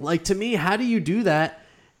 like, to me, how do you do that?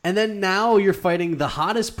 And then now you're fighting the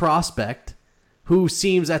hottest prospect who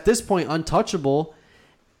seems at this point untouchable.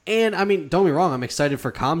 And I mean, don't get me wrong, I'm excited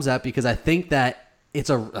for Khamzat because I think that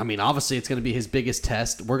obviously it's going to be his biggest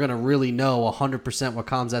test. We're going to really know 100% what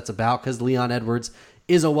Khamzat's about because Leon Edwards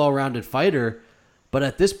is a well-rounded fighter. But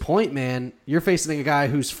at this point, man, you're facing a guy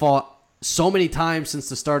who's fought so many times since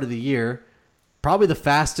the start of the year. Probably the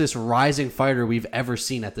fastest rising fighter we've ever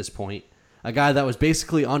seen at this point. A guy that was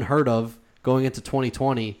basically unheard of going into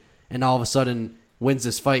 2020, and all of a sudden wins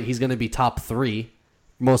this fight. He's going to be top 3,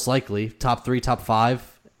 most likely. Top 3, top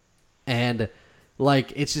 5. And,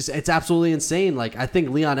 like, it's absolutely insane. Like, I think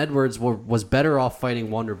Leon Edwards was better off fighting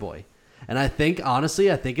Wonderboy. And I think, honestly,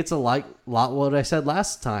 it's a lot what I said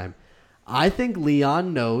last time. I think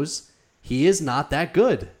Leon knows he is not that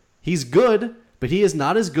good. He's good, but he is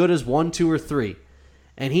not as good as 1, 2, or 3.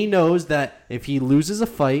 And he knows that if he loses a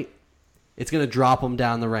fight, it's going to drop him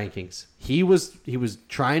down the rankings. He was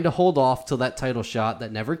trying to hold off till that title shot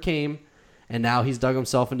that never came, and now he's dug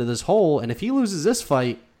himself into this hole. And if he loses this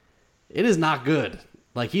fight, it is not good.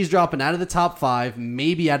 Like, he's dropping out of the top 5,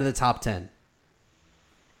 maybe out of the top 10.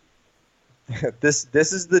 This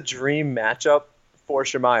is the dream matchup for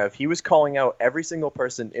Chimaev. He was calling out every single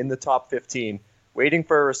person in the top 15, waiting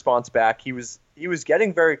for a response back. He was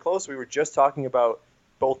getting very close. We were just talking about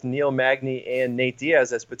both Neil Magny and Nate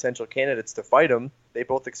Diaz as potential candidates to fight him. They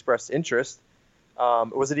both expressed interest.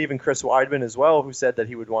 Was it even Chris Weidman as well who said that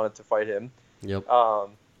he would want to fight him? Yep.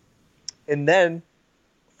 And then,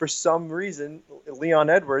 for some reason,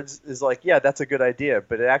 Leon Edwards is like, yeah, that's a good idea,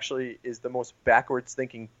 but it actually is the most backwards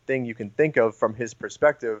thinking thing you can think of from his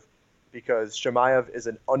perspective, because Chimaev is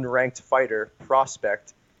an unranked fighter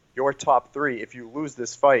prospect. Your top 3, if you lose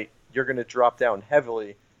this fight, you're going to drop down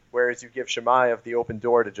heavily. Whereas you give Chimaev the open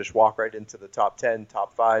door to just walk right into the top 10,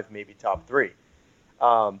 top 5, maybe top 3.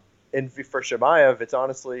 And for Chimaev, it's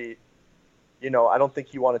honestly, I don't think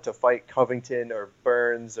he wanted to fight Covington or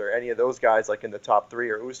Burns or any of those guys like in the top 3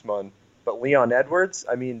 or Usman. But Leon Edwards,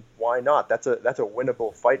 I mean, why not? That's a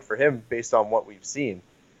winnable fight for him based on what we've seen.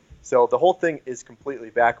 So the whole thing is completely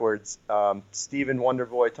backwards. Stephen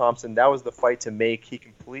Wonderboy Thompson, that was the fight to make. He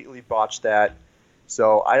completely botched that.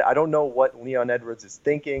 So I don't know what Leon Edwards is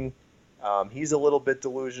thinking. He's a little bit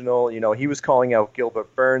delusional. He was calling out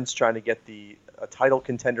Gilbert Burns, trying to get a title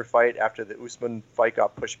contender fight after the Usman fight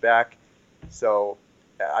got pushed back. So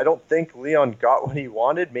I don't think Leon got what he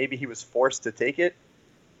wanted. Maybe he was forced to take it.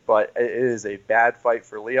 But it is a bad fight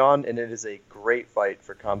for Leon, and it is a great fight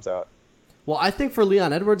for Khamzat. Well, I think for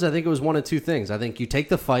Leon Edwards, I think it was one of two things. I think you take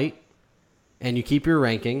the fight and you keep your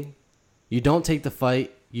ranking. You don't take the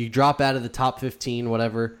fight. You drop out of the top 15,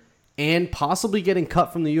 whatever, and possibly getting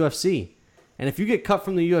cut from the UFC. And if you get cut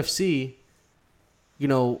from the UFC,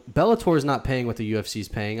 Bellator is not paying what the UFC is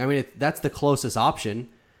paying. I mean, that's the closest option,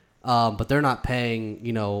 but they're not paying,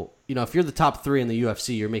 if you're the top 3 in the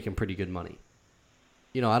UFC, you're making pretty good money.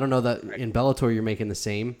 I don't know that in Bellator you're making the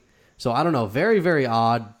same. So I don't know. Very, very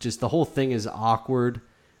odd. Just the whole thing is awkward.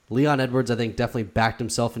 Leon Edwards, I think, definitely backed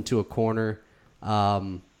himself into a corner.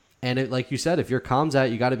 And like you said, if you're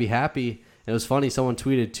Khamzat, you got to be happy. It was funny. Someone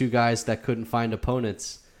tweeted 2 guys that couldn't find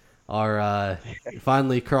opponents are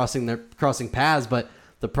finally crossing paths. But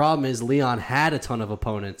the problem is Leon had a ton of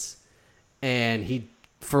opponents, and he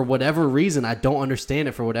for whatever reason, I don't understand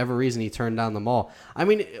it. For whatever reason, he turned down the Maul. I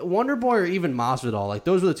mean, Wonder Boy or even Masvidal, like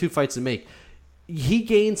those were the two fights to make. He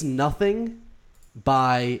gains nothing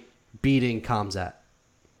by beating Khamzat.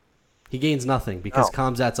 He gains nothing because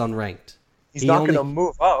Khamzat's unranked. He's not going to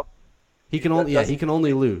move up. He can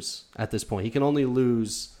only lose at this point. He can only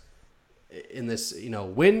lose in this,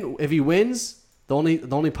 win. If he wins, the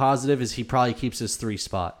only positive is he probably keeps his 3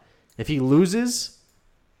 spot. If he loses,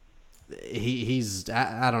 he's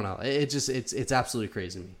I don't know. It's absolutely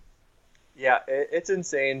crazy to me. Yeah, it's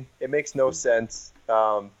insane. It makes no sense.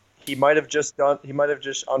 He might have just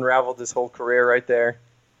unraveled his whole career right there.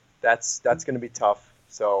 That's going to be tough.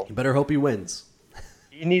 So you better hope he wins.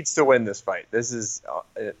 He needs to win this fight. This is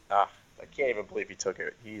I can't even believe he took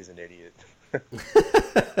it. He's an idiot.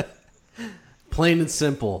 Plain and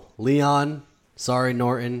simple. Leon, sorry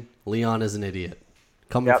Norton. Leon is an idiot.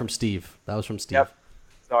 Coming from Steve. That was from Steve. Yep.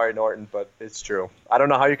 Sorry Norton, but it's true. I don't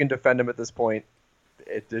know how you can defend him at this point.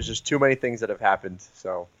 There's just too many things that have happened.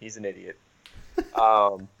 So he's an idiot.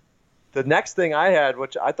 The next thing I had,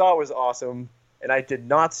 which I thought was awesome, and I did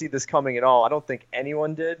not see this coming at all. I don't think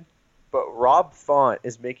anyone did. But Rob Font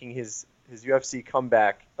is making his UFC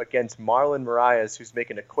comeback against Marlon Moraes, who's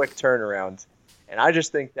making a quick turnaround. And I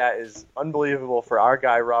just think that is unbelievable for our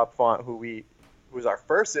guy Rob Font, who was our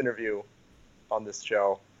first interview on this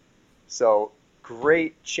show. So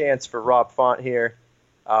great chance for Rob Font here.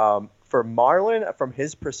 For Marlon, from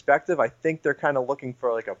his perspective, I think they're kind of looking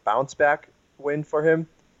for like a bounce back win for him.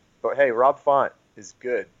 But hey, Rob Font is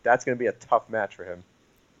good. That's going to be a tough match for him.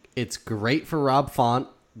 It's great for Rob Font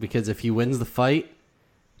because if he wins the fight,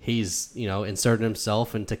 he's, inserted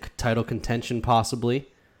himself into title contention possibly.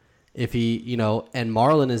 If he, and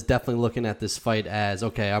Marlon is definitely looking at this fight as,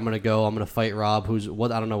 okay, I'm going to fight Rob,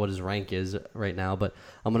 I don't know what his rank is right now, but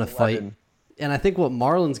I'm going to fight. And I think what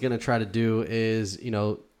Marlon's going to try to do is,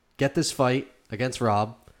 get this fight against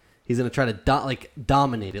Rob. He's going to try to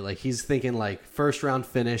dominate it. Like he's thinking like first round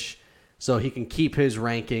finish so he can keep his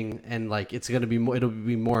ranking and like it'll be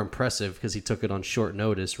more impressive because he took it on short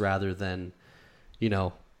notice rather than,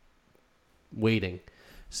 waiting.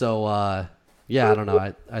 So, I don't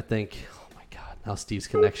know. I think, oh my God, now Steve's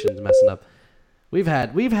connection's messing up. We've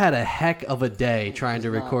had a heck of a day trying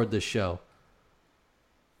to record this show.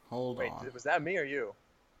 Hold on. Was that me or you?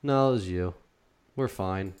 No, it was you. We're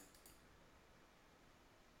fine.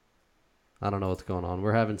 I don't know what's going on.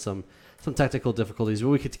 We're having some technical difficulties, but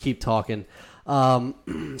we could keep talking.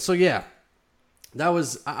 So yeah,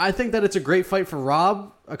 I think that it's a great fight for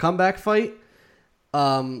Rob, a comeback fight.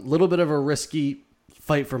 Little bit of a risky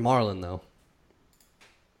fight for Marlon though.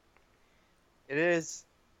 It is,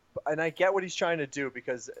 and I get what he's trying to do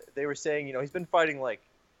because they were saying, he's been fighting like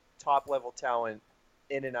top level talent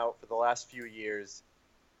in and out for the last few years,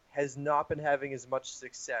 has not been having as much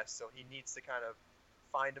success, so he needs to kind of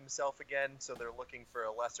find himself again, so they're looking for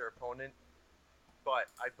a lesser opponent. But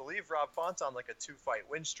I believe Rob Font's on like a 2-fight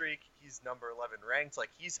win streak. He's number 11 ranked. Like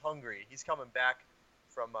he's hungry. He's coming back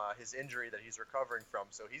from his injury that he's recovering from,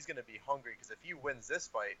 so he's going to be hungry because if he wins this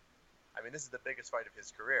fight, I mean, this is the biggest fight of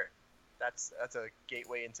his career. That's a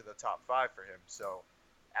gateway into the top 5 for him. So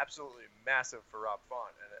absolutely massive for Rob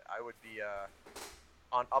Font, and I would be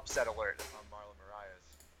on upset alert on Marlon Moraes.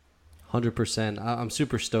 100%. I'm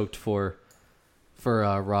super stoked for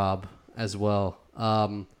Rob as well.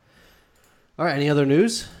 All right, any other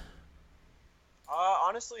news?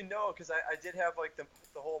 Honestly, no, because I did have like the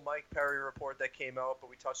whole Mike Perry report that came out, but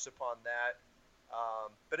we touched upon that.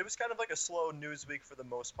 But it was kind of like a slow news week for the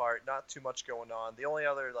most part. Not too much going on. The only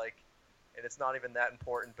other and it's not even that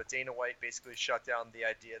important, but Dana White basically shut down the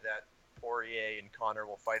idea that Poirier and Conor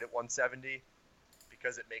will fight at 170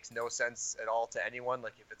 because it makes no sense at all to anyone.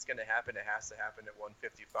 Like if it's going to happen, it has to happen at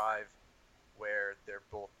 155. Where they're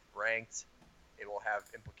both ranked, it will have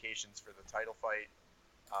implications for the title fight.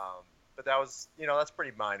 But that was, that's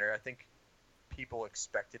pretty minor. I think people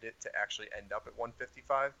expected it to actually end up at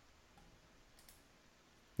 155.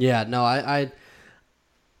 Yeah, no, I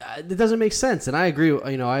it doesn't make sense, and I agree.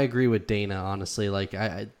 I agree with Dana. Honestly, like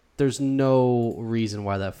there's no reason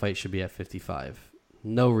why that fight should be at 55.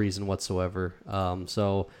 No reason whatsoever.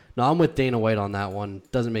 So no, I'm with Dana White on that one.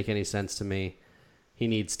 Doesn't make any sense to me. He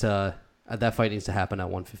needs to. That fight needs to happen at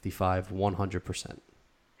 155, 100%.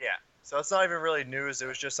 Yeah, so it's not even really news. It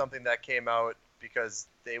was just something that came out because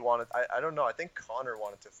they wanted. I don't know. I think Conor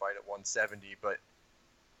wanted to fight at 170, but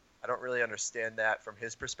I don't really understand that from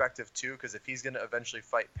his perspective too. Because if he's going to eventually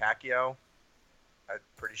fight Pacquiao, I'm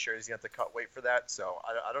pretty sure he's going to have to cut weight for that. So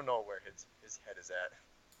I don't know where his head is at.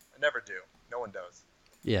 I never do. No one does.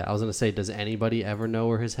 Yeah, I was going to say, does anybody ever know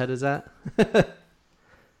where his head is at?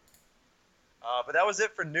 But that was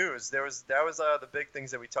it for news. That was the big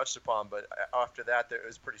things that we touched upon. But after that, it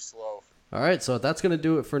was pretty slow. All right, so that's going to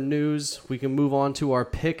do it for news. We can move on to our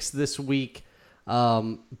picks this week.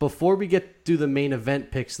 Before we get to the main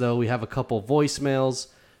event picks, though, we have a couple voicemails.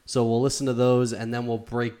 So we'll listen to those, and then we'll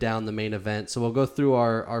break down the main event. So we'll go through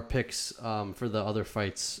our picks for the other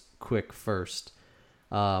fights quick first,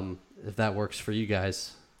 if that works for you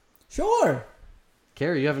guys. Sure.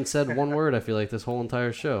 Carrie, you haven't said one word, I feel like, this whole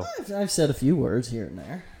entire show. I've said a few words here and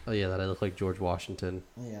there. Oh, yeah, that I look like George Washington.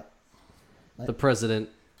 Yeah. The president.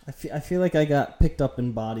 I feel like I got picked up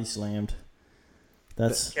and body slammed.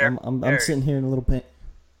 That's I'm sitting here in a little pain.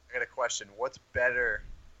 I got a question. What's better,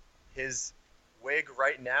 his wig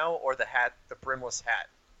right now or the hat, the brimless hat?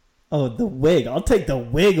 Oh, the wig. I'll take the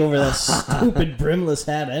wig over that stupid brimless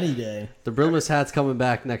hat any day. The brimless hat's coming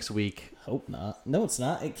back next week. Hope not. No, it's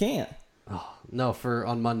not. It can't. Oh, no,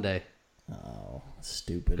 on Monday. Oh,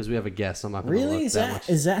 stupid. Because we have a guest. I'm not going to Really? look that much.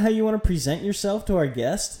 Is that how you want to present yourself to our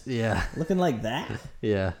guest? Yeah. Looking like that?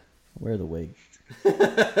 Yeah. Wear the wig.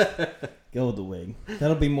 Go with the wig.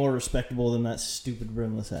 That'll be more respectable than that stupid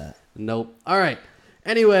brimless hat. Nope. All right.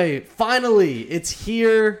 Anyway, finally, it's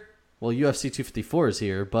here. Well, UFC 254 is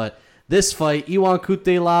here, but this fight, Ion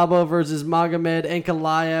Cutelaba versus Magomed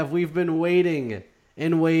Ankalaev, we've been waiting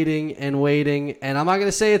and waiting and waiting, and I'm not going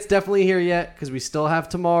to say it's definitely here yet because we still have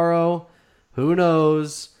tomorrow. Who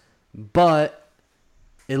knows? But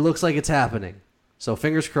it looks like it's happening. So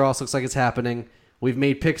fingers crossed, looks like it's happening. We've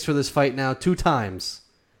made picks for this fight now 2 times,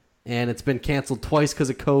 and it's been canceled twice because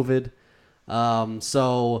of COVID.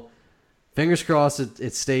 So fingers crossed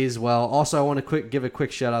it stays well. Also, I want to give a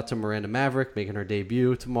quick shout out to Miranda Maverick making her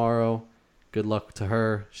debut tomorrow. Good luck to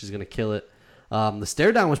her. She's going to kill it. The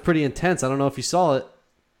stare down was pretty intense. I don't know if you saw it.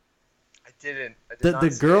 I didn't.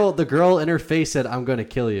 The girl in her face said, "I'm going to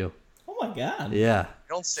kill you." Oh my god. Yeah.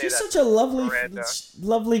 Don't say She's that. such a Miranda.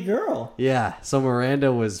 lovely girl. Yeah. So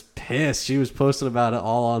Miranda was pissed. She was posting about it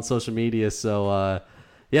all on social media. So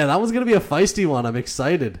yeah, that one's going to be a feisty one. I'm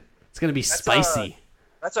excited. It's going to be spicy.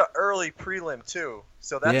 That's an early prelim too.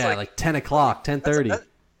 So that's like 10 o'clock, 10:30. That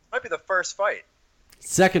might be the first fight.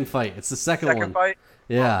 Second fight. It's the second one. Second fight?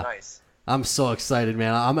 Yeah. Oh, nice. I'm so excited,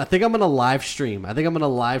 man. I think I'm going to live stream.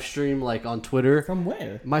 Like on Twitter. From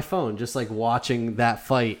where? My phone, just like watching that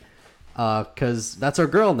fight. Because that's our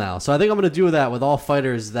girl now. So I think I'm going to do that with all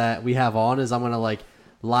fighters that we have on, is I'm going to like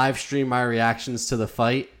live stream my reactions to the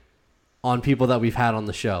fight on people that we've had on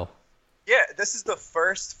the show. Yeah, this is the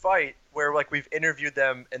first fight where like we've interviewed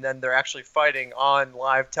them and then they're actually fighting on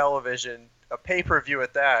live television, a pay-per-view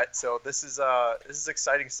at that. So this is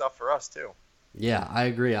exciting stuff for us too. Yeah, I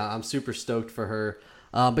agree. I'm super stoked for her.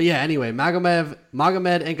 But yeah, anyway, Magomed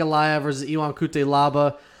Ankalaev versus Ion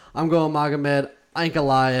Cutelaba. I'm going Magomed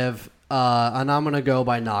Ankalaev, and I'm going to go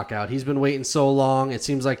by knockout. He's been waiting so long. It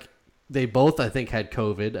seems like they both, I think, had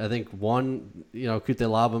COVID. I think one,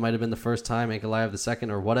 Cutelaba might have been the first time, Ankalaev the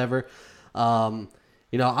second, or whatever. I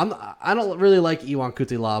don't really like Ion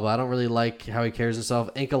Cutelaba. I don't really like how he carries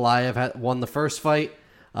himself. Ankalaev won the first fight.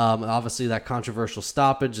 Obviously, that controversial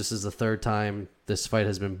stoppage. This is the 3rd time this fight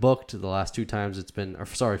has been booked. The last 2 times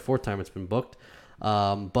 4th time it's been booked.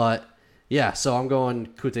 But yeah, so I'm going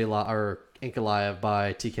Ankalaev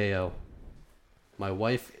by TKO. My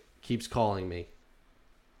wife keeps calling me.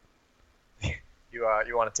 You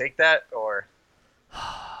want to take that or?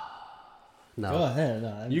 No. Go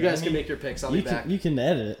ahead. You guys can make your picks. I'll be back. You can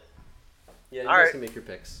edit it. Yeah, you All guys right. can make your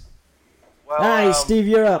picks. Well, All right, Steve,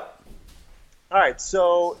 you're up. All right,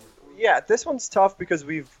 so yeah, this one's tough because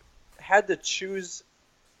we've had to choose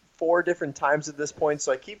 4 different times at this point,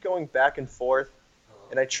 so I keep going back and forth,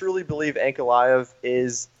 and I truly believe Ankalaev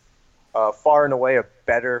is far and away a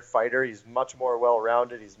better fighter. He's much more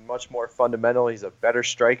well-rounded. He's much more fundamental. He's a better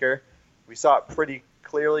striker. We saw it pretty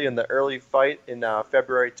clearly in the early fight in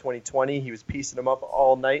February 2020. He was piecing him up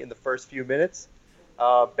all night in the first few minutes.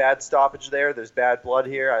 Bad stoppage there. There's bad blood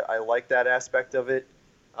here. I like that aspect of it.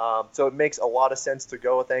 So it makes a lot of sense to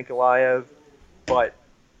go with Ankalaev, but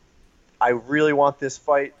I really want this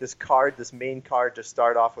fight, this main card, to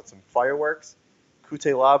start off with some fireworks.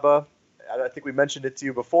 Cutelaba, I think we mentioned it to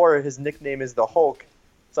you before, his nickname is the Hulk.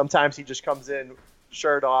 Sometimes he just comes in,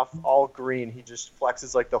 shirt off, all green. He just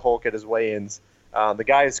flexes like the Hulk at his weigh-ins. The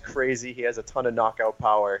guy is crazy. He has a ton of knockout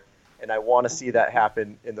power, and I want to see that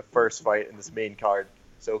happen in the first fight in this main card.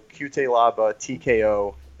 So Cutelaba,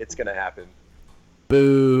 TKO, it's going to happen.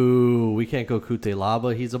 Boo! We can't go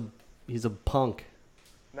Cutelaba. He's a punk.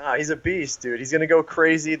 Nah, he's a beast, dude. He's gonna go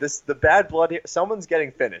crazy. The bad blood here, someone's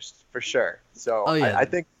getting finished for sure. So Oh, yeah. I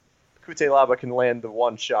think Cutelaba can land the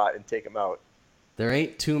one shot and take him out. There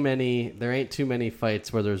ain't too many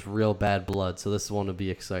fights where there's real bad blood, so this one would be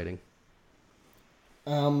exciting.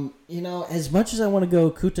 As much as I want to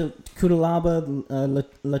go Cutelaba,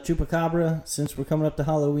 La Chupacabra, since we're coming up to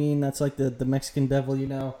Halloween, that's like the Mexican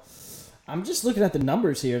devil, I'm just looking at the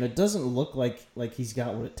numbers here, and it doesn't look like he's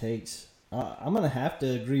got what it takes. I'm going to have to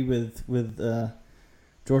agree with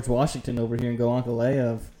George Washington over here and go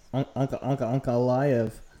Ankalaev.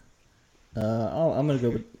 Ankalaev. I'm going to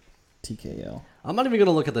go with TKO. I'm not even going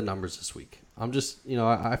to look at the numbers this week. I'm just,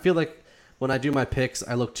 I feel like when I do my picks,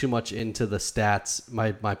 I look too much into the stats.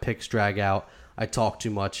 My picks drag out. I talk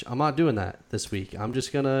too much. I'm not doing that this week. I'm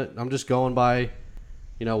just going by,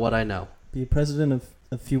 what I know. Be a president of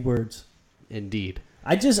a few words. Indeed.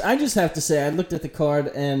 I just have to say I looked at the card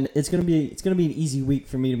and it's gonna be an easy week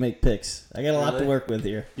for me to make picks. I got a lot to work with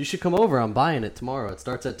here. You should come over. I'm buying it tomorrow. It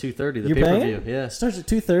starts at 2:30. The You're pay-per-view. buying? Yeah. It starts at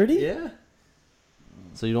 2:30? Yeah.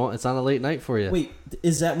 So it's not a late night for you. Wait,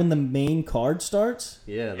 is that when the main card starts?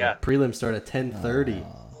 Yeah. The prelims start at 10:30.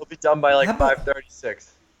 We'll be done by 5:36.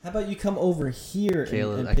 How about you come over here?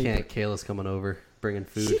 I can't. Kayla's coming over, bringing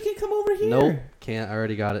food. She can come over here. Nope, can't. I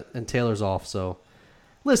already got it. And Taylor's off, so.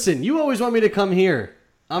 Listen, you always want me to come here.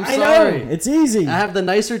 I'm sorry. I know. It's easy. I have the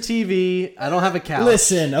nicer TV. I don't have a couch.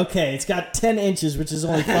 Listen, okay, it's got 10 inches, which is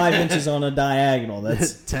only 5 inches on a diagonal.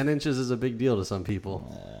 That's 10 inches is a big deal to some people.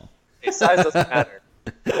 Hey, size doesn't matter.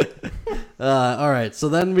 All right, so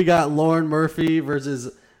then we got Lauren Murphy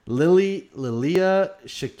versus Lilia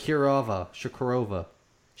Shakirova.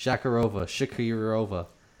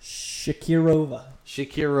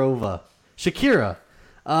 Shakira.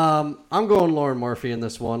 I'm going Lauren Murphy in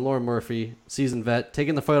this one. Lauren Murphy, seasoned vet,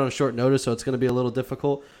 taking the fight on short notice, so it's going to be a little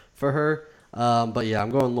difficult for her. But yeah,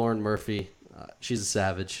 I'm going Lauren Murphy. She's a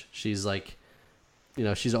savage. She's like,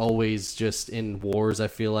 she's always just in wars, I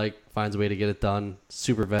feel like. Finds a way to get it done.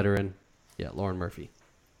 Super veteran. Yeah, Lauren Murphy.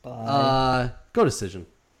 Go decision.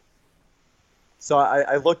 So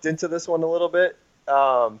I looked into this one a little bit.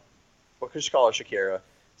 What could you call her? Shakira.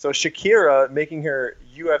 So Shakira, making her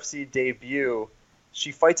UFC debut,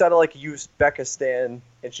 she fights out of Uzbekistan,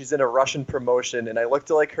 and she's in a Russian promotion. And I looked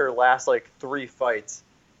at her last 3 fights,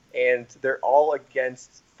 and they're all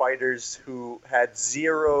against fighters who had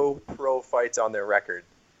 0 pro fights on their record.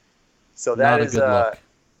 So that is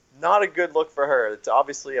not a good look for her. It's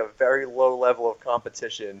obviously a very low level of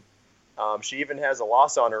competition. She even has a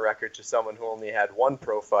loss on her record to someone who only had 1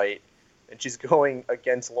 pro fight. And she's going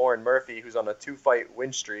against Lauren Murphy, who's on a 2-fight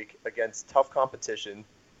win streak against tough competition.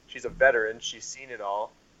 She's a veteran. She's seen it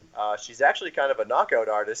all. She's actually kind of a knockout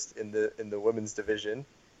artist in the women's division.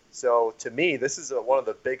 So to me, this is one of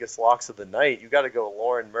the biggest locks of the night. You got to go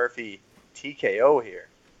Lauren Murphy TKO here.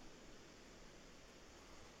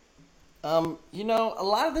 A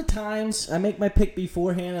lot of the times I make my pick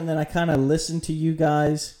beforehand and then I kind of listen to you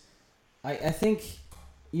guys. I think,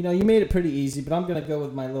 you made it pretty easy, but I'm going to go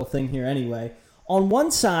with my little thing here anyway. On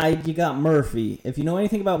one side, you got Murphy. If you know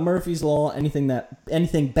anything about Murphy's Law, anything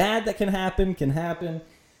bad that can happen.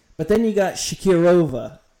 But then you got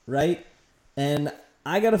Shakirova, right? And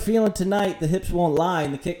I got a feeling tonight the hips won't lie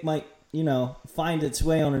and the kick might, find its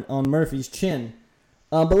way on Murphy's chin.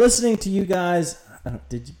 But listening to you guys,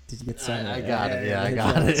 did you get the I got it. Yeah, I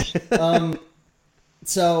got it.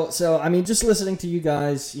 So I mean, just listening to you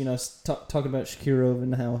guys, talking about Shakirova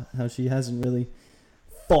and how she hasn't really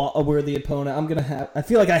fought a worthy opponent, I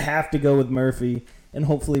feel like I have to go with Murphy, and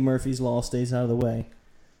hopefully Murphy's Law stays out of the way.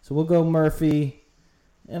 So we'll go Murphy,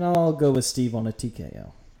 and I'll go with Steve on a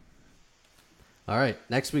TKO. All right.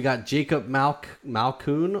 Next, we got Jacob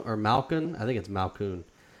Malkoun, I think it's Malkoun,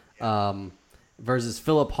 versus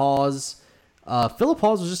Philip Hawes. Philip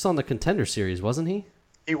Hawes was just on the Contender Series, wasn't he?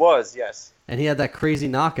 He was, yes. And he had that crazy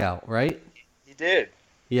knockout, right? He did.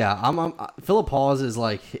 Yeah, Philip Hawes is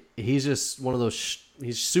he's just one of those.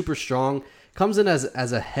 He's super strong. Comes in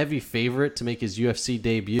as a heavy favorite to make his UFC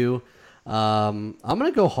debut. I'm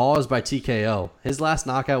gonna go Hawes by TKO. His last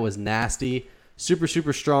knockout was nasty.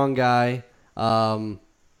 Super strong guy.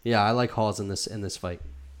 Yeah, I like Hawes in this fight.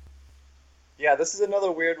 Yeah, this is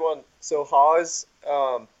another weird one. So Hawes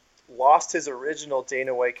lost his original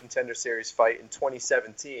Dana White Contender Series fight in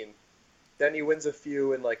 2017. Then he wins a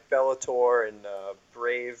few in Bellator and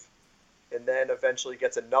Brave, and then eventually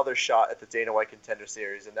gets another shot at the Dana White Contender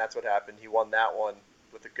Series, and that's what happened. He won that one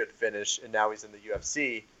with a good finish, and now he's in the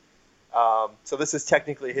UFC. So this is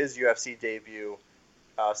technically his UFC debut.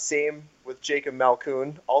 Same with Jacob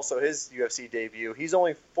Malkoun, also his UFC debut. He's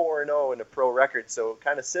only 4-0 in a pro record, so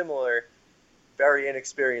kind of similar, very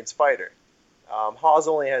inexperienced fighter. Hawes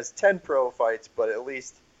only has 10 pro fights, but at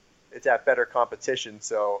least it's at better competition.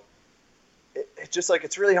 So it's just like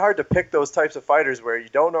it's really hard to pick those types of fighters where you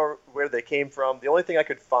don't know where they came from. The only thing I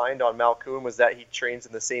could find on Malkoun was that he trains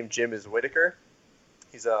in the same gym as Whitaker.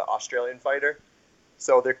 He's an Australian fighter,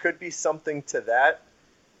 so there could be something to that.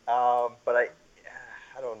 But I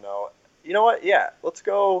don't know. You know what? Yeah, let's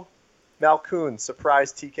go Malkoun,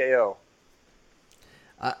 surprise TKO.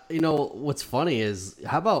 What's funny is,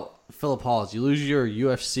 how about Philip Hawes? You lose your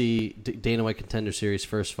UFC Dana White Contender Series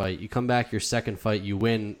first fight. You come back your second fight, you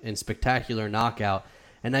win in spectacular knockout,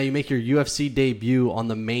 and now you make your UFC debut on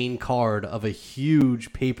the main card of a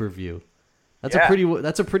huge pay-per-view. That's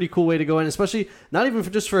a pretty cool way to go in, especially not even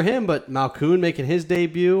just for him, but Malkoun making his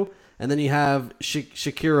debut, and then you have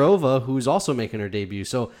Shakirova, who's also making her debut.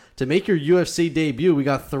 So to make your UFC debut, we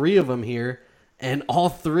got 3 of them here, and all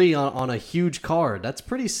 3 on a huge card. That's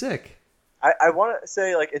pretty sick. I want to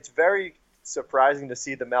say, like, it's very surprising to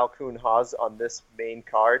see the Malkoun Haas on this main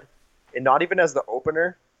card, and not even as the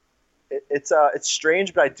opener. It's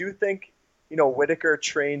strange, but I do think, Whitaker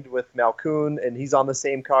trained with Malkoun, and he's on the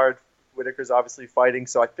same card. Whitaker's obviously fighting,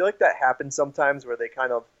 so I feel like that happens sometimes where they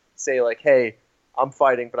kind of say, like, hey, I'm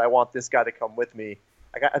fighting, but I want this guy to come with me.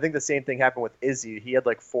 I think the same thing happened with Izzy. He had,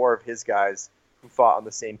 like, 4 of his guys who fought on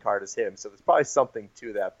the same card as him, so there's probably something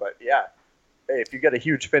to that. But, yeah, hey, if you get a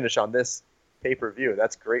huge finish on this pay-per-view,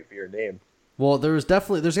 that's great for your name. Well, there's got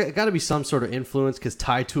to be some sort of influence because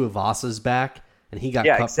Tai Tuivasa's back, and he got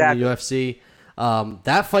cut from the UFC.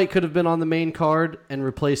 That fight could have been on the main card and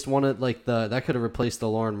replaced that could have replaced the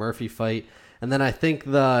Lauren Murphy fight. And then I think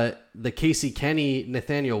the Casey Kenny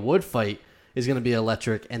Nathaniel Wood fight is going to be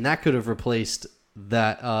electric, and that could have replaced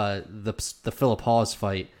that the Philip Hawes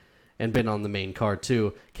fight and been on the main card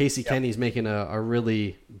too. Casey Kenny's making a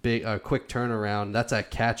really big quick turnaround. That's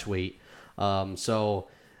at catch weight. So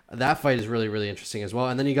that fight is really, really interesting as well.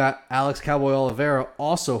 And then you got Alex Cowboy Oliveira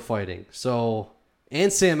also fighting.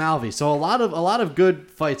 And Sam Alvey. So a lot of good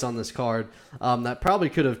fights on this card that probably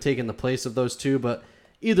could have taken the place of those 2, but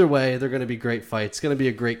either way, they're going to be great fights. It's going to be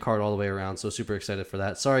a great card all the way around, so super excited for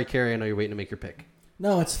that. Sorry, Kerry, I know you're waiting to make your pick.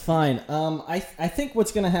 No, it's fine. I think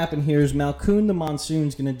what's going to happen here is Malkoun the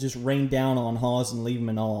Monsoon's going to just rain down on Hawes and leave him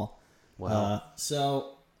in all. Wow.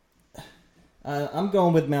 I'm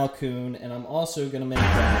going with Malkoun, and I'm also going to make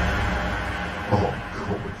I'm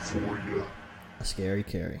coming for you. a scary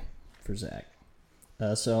carry for Zach.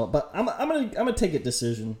 But I'm gonna take a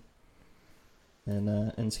decision,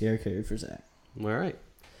 and scary carry for Zach. All right.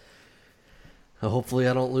 Hopefully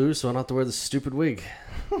I don't lose, so I don't have to wear this stupid wig.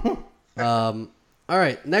 All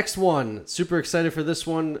right, next one. Super excited for this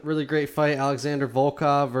one. Really great fight. Alexander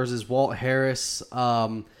Volkov versus Walt Harris.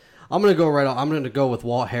 I'm gonna go with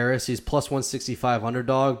Walt Harris. He's plus 165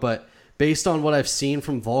 underdog, but based on what I've seen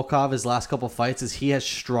from Volkov his last couple fights, is he has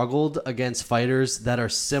struggled against fighters that are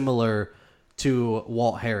similar to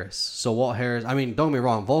Walt Harris. So Walt Harris, I mean, don't get me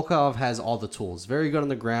wrong, Volkov has all the tools. Very good on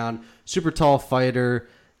the ground, super tall fighter,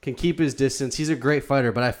 can keep his distance. He's a great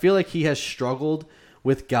fighter, but I feel like he has struggled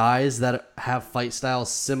with guys that have fight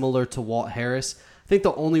styles similar to Walt Harris. I think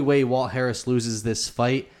the only way Walt Harris loses this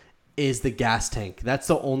fight is the gas tank. That's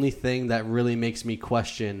the only thing that really makes me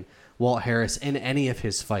question Walt Harris in any of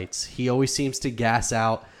his fights. He always seems to gas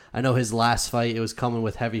out. I know his last fight, it was coming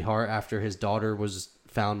with heavy heart after his daughter was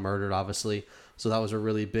found murdered, obviously. So that was a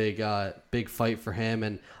really big fight for him,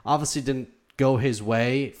 and obviously didn't go his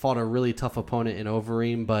way. Fought a really tough opponent in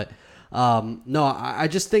Overeem, but no, I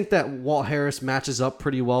just think that Walt Harris matches up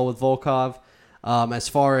pretty well with Volkov. As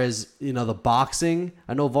far as, the boxing,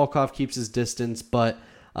 I know Volkov keeps his distance, but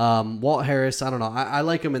Walt Harris, I don't know. I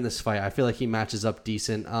like him in this fight. I feel like he matches up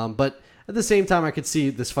decent. But at the same time, I could see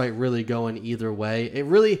this fight really going either way. It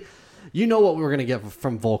really, what we're going to get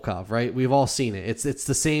from Volkov, right? We've all seen it. It's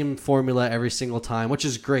the same formula every single time, which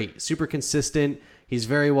is great. Super consistent. He's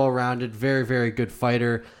very well-rounded, very, very good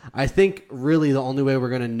fighter. I think really the only way we're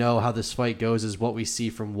going to know how this fight goes is what we see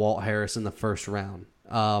from Walt Harris in the first round.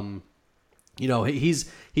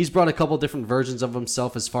 He's brought a couple different versions of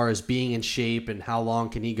himself as far as being in shape and how long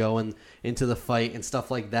can he go into the fight and stuff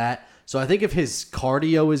like that. So I think if his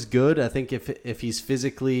cardio is good, I think if he's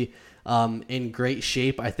physically in great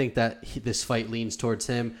shape, I think that this fight leans towards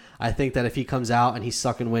him. I think that if he comes out and he's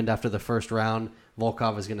sucking wind after the first round,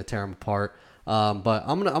 Volkov is going to tear him apart. But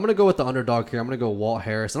I'm gonna go with the underdog here. I'm gonna go Walt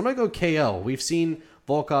Harris. I'm gonna go KO. We've seen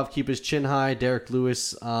Volkov keep his chin high. Derek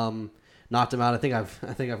Lewis knocked him out. I think I've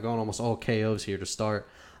gone almost all KOs here to start.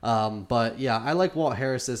 But yeah, I like Walt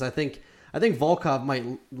Harris's. I think Volkov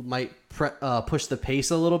might push the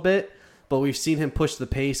pace a little bit, but we've seen him push the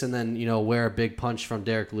pace and then wear a big punch from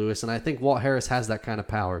Derek Lewis, and I think Walt Harris has that kind of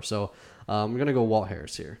power. So I'm gonna go Walt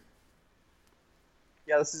Harris here.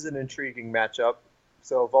 Yeah, this is an intriguing matchup.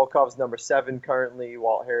 So Volkov's number 7 currently,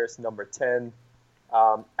 Walt Harris number 10.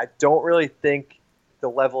 I don't really think the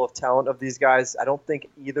level of talent of these guys, I don't think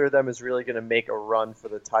either of them is really going to make a run for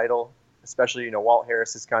the title, especially, Walt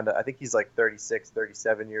Harris is I think he's like 36,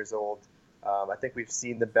 37 years old. I think we've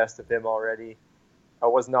seen the best of him already. I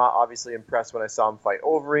was not obviously impressed when I saw him fight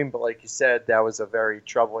Overeem, but like you said, that was a very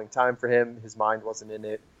troubling time for him. His mind wasn't in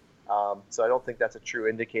it. So I don't think that's a true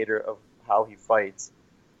indicator of how he fights.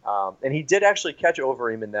 And he did actually catch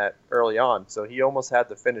Overeem in that early on, so he almost had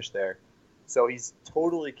the finish there. So he's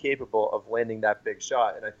totally capable of landing that big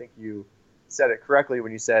shot, and I think you said it correctly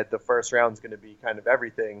when you said the first round is going to be kind of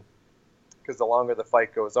everything, because the longer the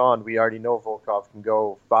fight goes on, we already know Volkov can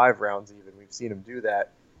go 5 rounds even. We've seen him do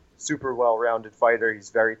that. Super well-rounded fighter. He's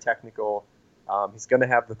very technical. He's going to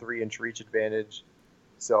have the 3-inch reach advantage.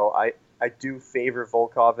 So I do favor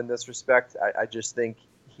Volkov in this respect. I just think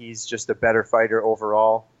he's just a better fighter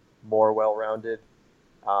overall, more well-rounded.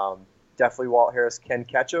 Definitely Walt Harris can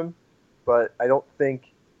catch him, but I don't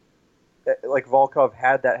think, like Volkov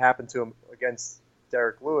had that happen to him against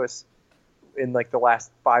Derek Lewis in like the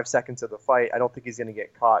last 5 seconds of the fight. I don't think he's going to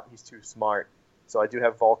get caught. He's too smart. So I do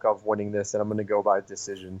have Volkov winning this, and I'm going to go by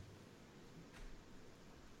decision.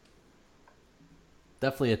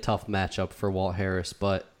 Definitely a tough matchup for Walt Harris,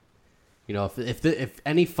 but if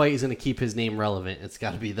any fight is going to keep his name relevant, it's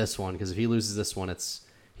got to be this one, because if he loses this one,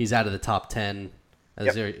 he's out of the top 10.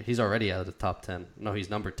 Yep. He's already out of the top 10. No, he's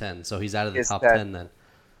number 10, so he's out of the top 10. 10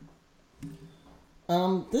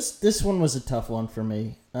 then. This one was a tough one for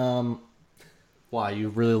me. Why, you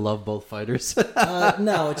really love both fighters?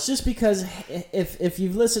 No, it's just because if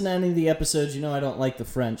you've listened to any of the episodes, I don't like the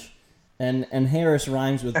French, and Harris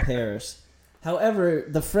rhymes with Paris. However,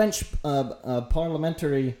 the French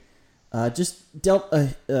parliamentary just dealt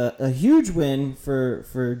a huge win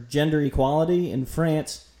for gender equality in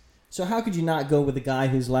France. So how could you not go with a guy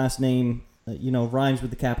whose last name rhymes with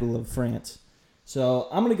the capital of France? So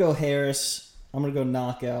I'm gonna go Harris. I'm gonna go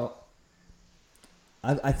knockout.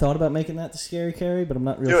 I thought about making that the scary carry, but I'm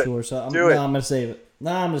not real sure. So I'm gonna save it.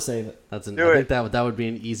 I'm gonna save it. I think that would be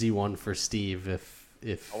an easy one for Steve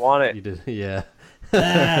if I want it. You did. Yeah.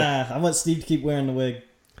 I want Steve to keep wearing the wig.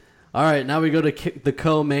 All right, now we go to the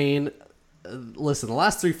co-main. Listen, the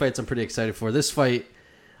last 3 fights I'm pretty excited for. This fight,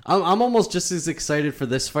 I'm almost just as excited for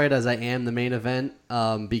this fight as I am the main event,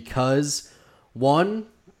 because, one,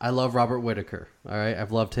 I love Robert Whittaker. All right,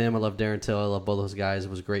 I've loved him. I love Darren Till. I love both those guys. It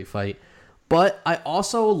was a great fight. But I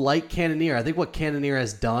also like Cannonier. I think what Cannonier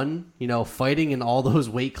has done, fighting in all those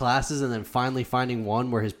weight classes and then finally finding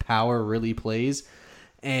one where his power really plays,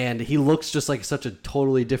 and he looks just like such a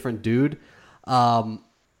totally different dude.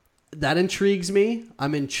 That intrigues me.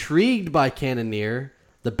 I'm intrigued by Cannonier.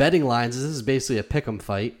 The betting lines, this is basically a pick'em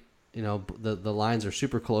fight. The lines are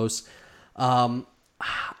super close. I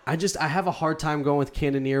have a hard time going with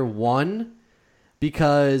Cannonier, one,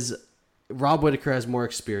 because Rob Whittaker has more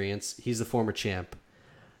experience. He's the former champ.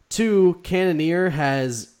 2, Cannonier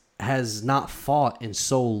has not fought in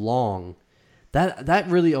so long. That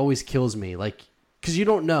really always kills me. Because you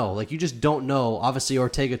don't know. You just don't know. Obviously,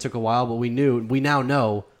 Ortega took a while, but we now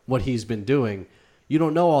know what he's been doing. You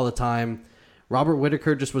don't know all the time. Robert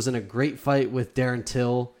Whittaker just was in a great fight with Darren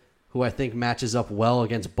Till, who I think matches up well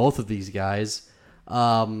against both of these guys.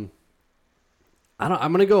 I'm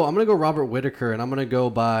gonna go Robert Whittaker, and I'm gonna go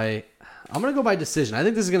by decision. I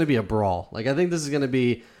think this is gonna be a brawl. I think this is gonna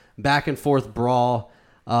be back and forth brawl.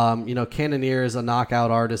 Cannonier is a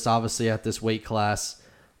knockout artist, obviously at this weight class.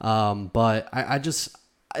 But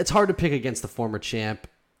it's hard to pick against the former champ.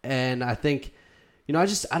 And I think, I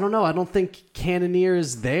don't know. I don't think Cannonier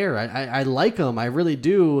is there. I like him. I really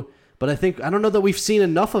do. But I don't know that we've seen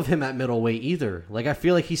enough of him at middleweight either. I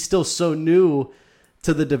feel like he's still so new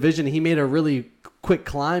to the division. He made a really quick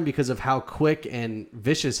climb because of how quick and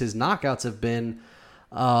vicious his knockouts have been.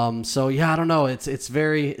 So yeah, I don't know. This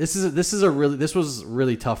was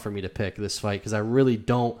really tough for me to pick this fight, because I really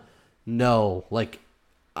don't know.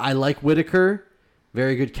 I like Whittaker,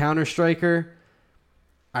 very good counter striker.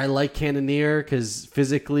 I like Cannonier because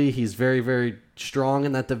physically he's very, very strong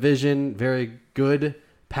in that division. Very good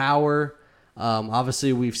power.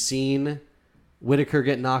 Obviously, we've seen Whittaker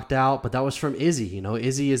get knocked out, but that was from Izzy.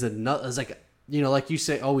 Izzy is like you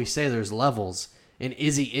say, always say, there's levels, and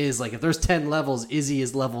Izzy is if there's 10 levels, Izzy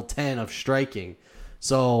is level 10 of striking.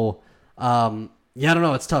 So I don't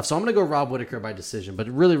know. It's tough. So I'm gonna go Rob Whittaker by decision, but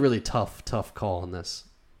really, really tough call on this.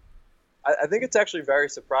 I think it's actually very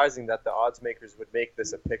surprising that the odds makers would make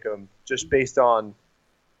this a pick'em, just based on,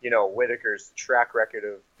 Whittaker's track record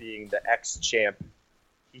of being the ex-champ.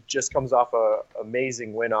 He just comes off a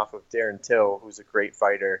amazing win off of Darren Till, who's a great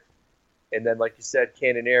fighter. And then, like you said,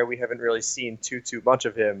 Cannonier, we haven't really seen too much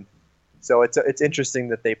of him. So it's interesting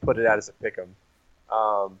that they put it out as a pick'em.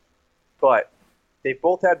 But they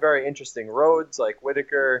both had very interesting roads. Like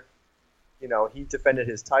Whitaker, he defended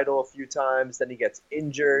his title a few times. Then he gets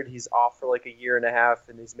injured. He's off for like a year and a half,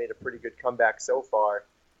 and he's made a pretty good comeback so far.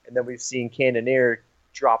 And then we've seen Cannonier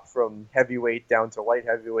drop from heavyweight down to light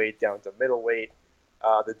heavyweight down to middleweight.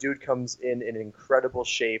 The dude comes in incredible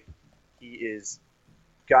shape. He is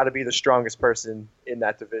got to be the strongest person in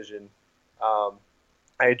that division. I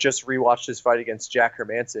had just rewatched his fight against Jack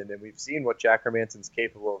Hermanson, and we've seen what Jack Hermanson's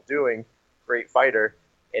capable of doing. Great fighter.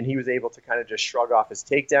 And he was able to kind of just shrug off his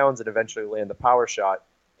takedowns and eventually land the power shot.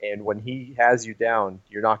 And when he has you down,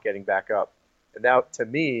 you're not getting back up. And that, to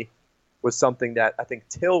me, was something that I think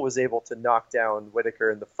Till was able to knock down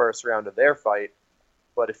Whitaker in the first round of their fight.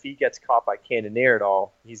 But if he gets caught by Cannonier at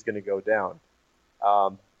all, he's going to go down.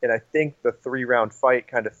 And I think the 3-round fight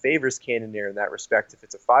kind of favors Cannonier in that respect. If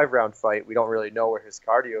it's a 5-round fight, we don't really know where his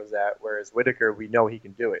cardio is at, whereas Whitaker, we know he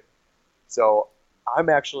can do it. So I'm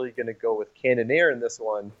actually going to go with Cannonier in this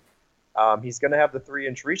one. He's going to have the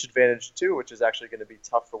 3-inch reach advantage too, which is actually going to be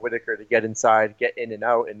tough for Whitaker to get inside, get in and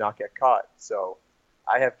out, and not get caught. So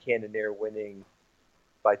I have Cannonier winning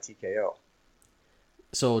by TKO.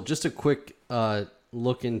 So just a quick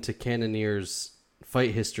look into Cannonier's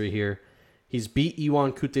fight history here. He's beat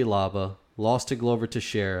Iwan Kutelaba, lost to Glover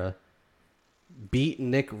Teixeira, beat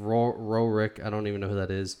Nick Roerick, I don't even know who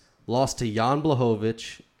that is, lost to Jan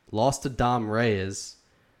Blachowicz, lost to Dom Reyes,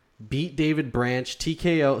 beat David Branch,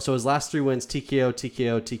 TKO. So his last 3 wins, TKO,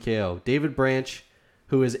 TKO, TKO. David Branch,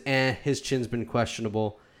 who is his chin's been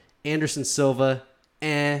questionable. Anderson Silva,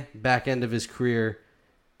 back end of his career,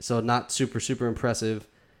 so not super impressive.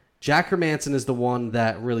 Jack Hermanson is the one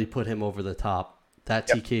that really put him over the top. That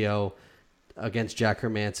TKO against Jack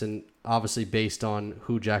Hermanson, obviously based on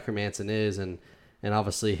who Jack Hermanson is and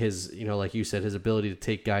obviously his, like you said, his ability to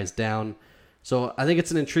take guys down. So I think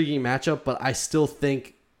it's an intriguing matchup, but I still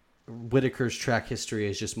think Whitaker's track history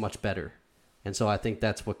is just much better. And so I think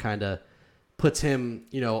that's what kind of puts him,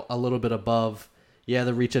 a little bit above. Yeah,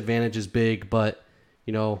 the reach advantage is big, but,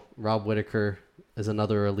 Rob Whitaker is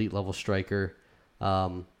another elite level striker.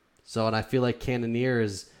 And I feel like Cannonier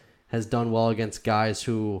has done well against guys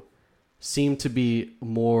who seem to be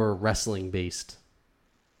more wrestling based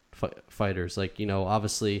fighters. Like,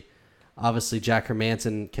 obviously Jack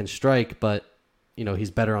Hermanson can strike, but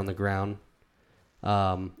he's better on the ground.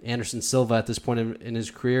 Anderson Silva at this point in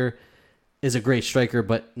his career is a great striker,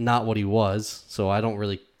 but not what he was. So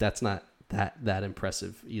that's not that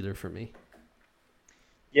impressive either for me.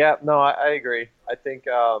 Yeah, no, I agree. I think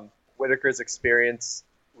Whitaker's experience,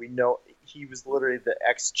 we know he was literally the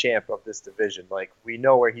ex-champ of this division. Like, we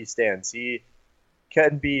know where he stands. He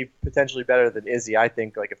can be potentially better than Izzy. I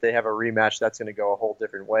think, like, if they have a rematch, that's going to go a whole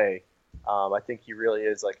different way. I think he really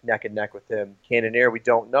is, like, neck and neck with him. Cannonier, we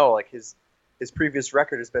don't know. Like, his previous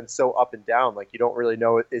record has been so up and down. Like, you don't really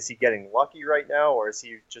know, is he getting lucky right now, or is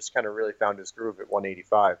he just kind of really found his groove at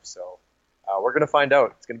 185? So we're going to find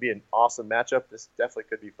out. It's going to be an awesome matchup. This definitely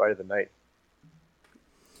could be fight of the night.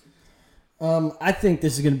 I think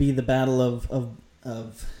this is going to be the battle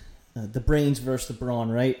of the brains versus the brawn,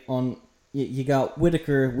 right? You got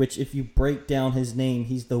Whitaker, which if you break down his name,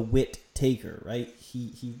 he's the wit taker, right?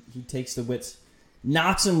 He takes the wits,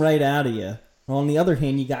 knocks him right out of you. On the other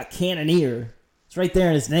hand, you got Cannonier. It's right there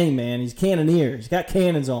in his name, man. He's Cannonier. He's got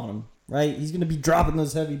cannons on him, right? He's going to be dropping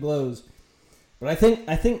those heavy blows. But I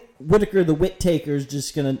think Whitaker, the wit taker, is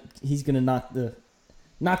just he's gonna knock the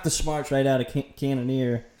smarts right out of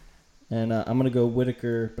Cannonier. And I'm going to go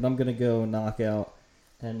Whitaker, but I'm going to go knockout.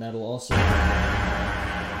 And that'll also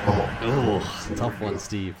Tough one,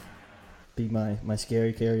 Steve. be my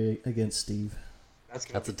scary carry against Steve.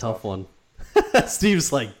 That's a tough one.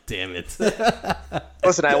 Steve's like, damn it.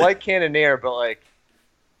 Listen, I like Cannonier, but like,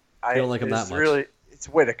 I don't like him that much. Really, it's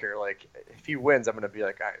Whitaker. Like, if he wins, I'm going to be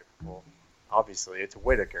like, all right, well, obviously, it's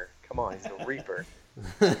Whitaker. Come on, he's the Reaper.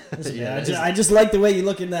 Yeah, I just like the way you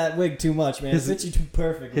look in that wig too much, man. It fits you too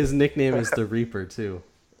perfectly. His nickname is the Reaper too.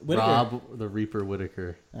 Whitaker. Rob the Reaper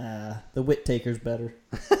Whitaker. The wit taker's better.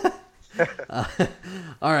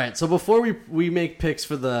 All right, so before we make picks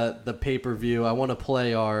for the pay-per-view, I want to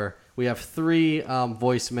play we have 3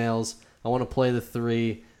 voicemails. I want to play the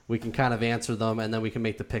 3. We can kind of answer them, and then we can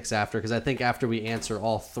make the picks after, because I think after we answer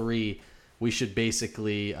all 3, we should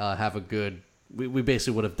basically have a good... We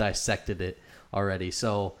basically would have dissected it already.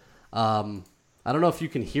 So I don't know if you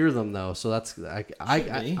can hear them, though. So that's...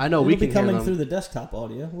 I know we can hear them. It'll be coming through the desktop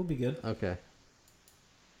audio. We'll be good. Okay.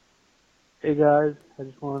 Hey guys, I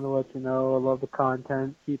just wanted to let you know I love the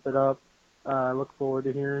content. Keep it up. I look forward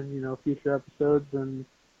to hearing, future episodes and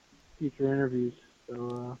future interviews.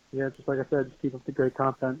 So, yeah, just like I said, just keep up the great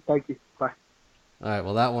content. Thank you. Bye. All right.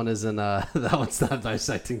 Well, that one isn't. That one's not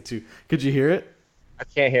dissecting too. Could you hear it? I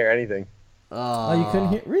can't hear anything. Oh, you couldn't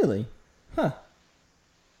hear? Really? Huh.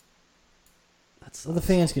 Well, the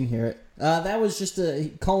fans can hear it. That was just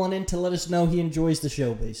calling in to let us know he enjoys the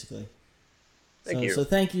show, basically. Thank you. So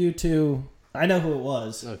thank you to... I know who it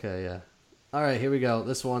was. Okay, yeah. All right, here we go.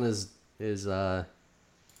 This one is Hey,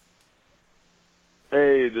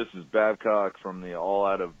 this is Babcock from the All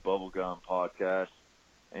Out of Bubblegum podcast.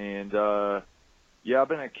 And, yeah, I've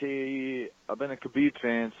been a Khabib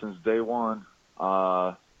fan since day one.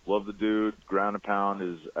 Love the dude. Ground and pound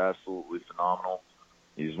is absolutely phenomenal.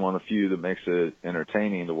 He's one of the few that makes it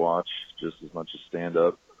entertaining to watch just as much as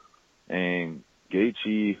stand-up. And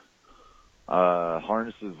Gaethje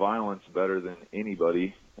harnesses violence better than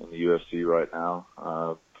anybody in the UFC right now.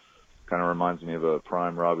 Kind of reminds me of a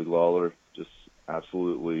prime Robbie Lawler, just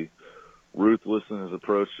absolutely ruthless in his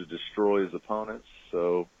approach to destroy his opponents.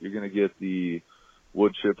 So you're going to get the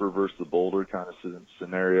wood chipper versus the boulder kind of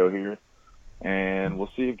scenario here. And we'll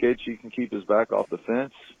see if Gaethje can keep his back off the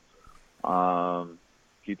fence,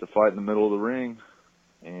 keep the fight in the middle of the ring,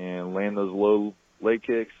 and land those low leg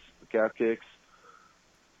kicks, the calf kicks.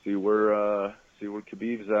 See where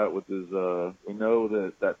Khabib's at with his. We know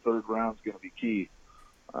that third round's going to be key.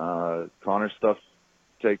 Conor stuffed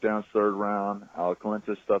takedowns third round.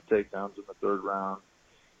 Alcantara stuffed takedowns in the third round.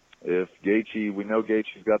 If Gaethje, we know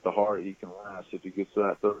Gaethje's got the heart, he can last. If he gets to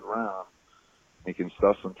that third round, he can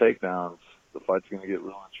stuff some takedowns. The fight's going to get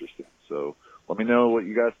real interesting. So let me know what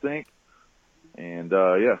you guys think. And,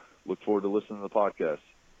 yeah, look forward to listening to the podcast.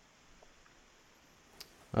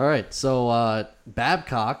 all right. So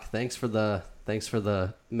Babcock, thanks for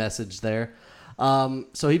the message there.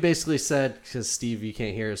 So he basically said, because Steve, you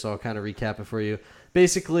can't hear it, so I'll kind of recap it for you.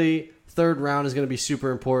 Basically, third round is going to be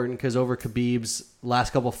super important because over Khabib's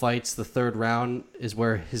last couple fights, the third round is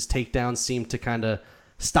where his takedowns seem to kind of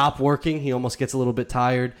stop working. He almost gets a little bit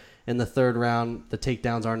tired. In the third round, the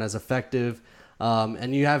takedowns aren't as effective.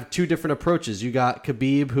 And you have two different approaches. You got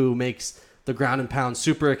Khabib, who makes the ground and pound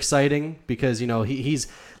super exciting because, he's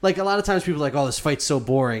like, a lot of times people are like, oh, this fight's so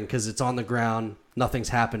boring because it's on the ground, nothing's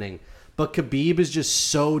happening. But Khabib is just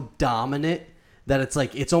so dominant that it's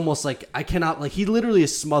like, it's almost like I cannot, like, he literally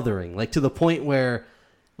is smothering, like, to the point where,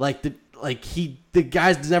 the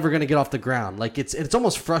guy's never going to get off the ground. Like, it's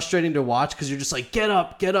almost frustrating to watch because you're just like, get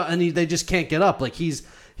up, and they just can't get up. Like, he's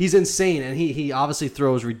insane, and he obviously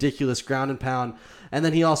throws ridiculous ground and pound. And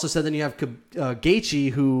then he also said then you have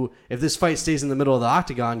Gaethje, who, if this fight stays in the middle of the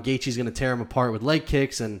octagon, Gaethje's going to tear him apart with leg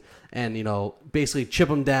kicks and basically chip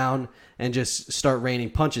him down and just start raining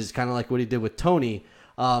punches, kind of like what he did with Tony.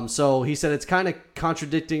 So he said it's kind of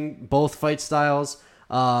contradicting both fight styles.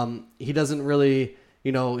 He doesn't really,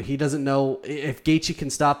 he doesn't know if Gaethje can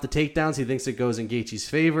stop the takedowns. He thinks it goes in Gaethje's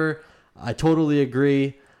favor. I totally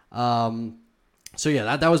agree. So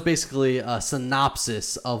yeah, that was basically a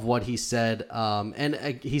synopsis of what he said.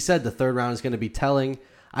 And he said the third round is going to be telling.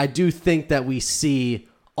 I do think that we see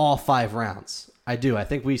all 5 rounds. I do. I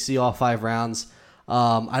think we see all 5 rounds.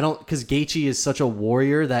 Because Gaethje is such a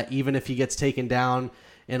warrior that even if he gets taken down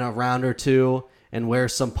in a round or two and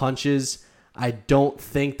wears some punches, I don't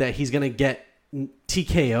think that he's going to get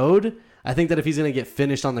TKO'd. I think that if he's going to get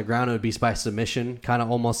finished on the ground, it would be by submission, kind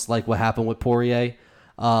of almost like what happened with Poirier.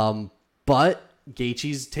 But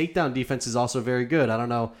Gaethje's takedown defense is also very good. I don't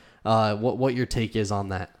know what your take is on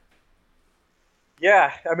that.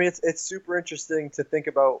 Yeah, I mean, it's super interesting to think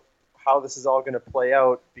about how this is all going to play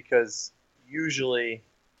out because usually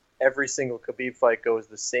every single Khabib fight goes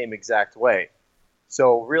the same exact way.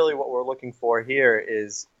 So really what we're looking for here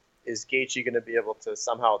is Gaethje going to be able to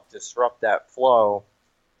somehow disrupt that flow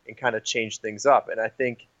and kind of change things up? And I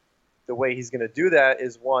think the way he's going to do that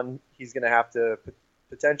is, one, he's going to have to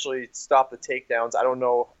potentially stop the takedowns. I don't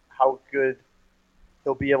know how good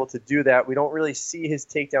he'll be able to do that. We don't really see his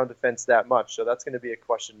takedown defense that much, so that's going to be a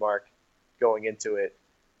question mark going into it.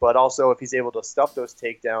 But also, if he's able to stuff those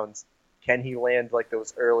takedowns, can he land like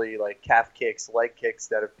those early like calf kicks, leg kicks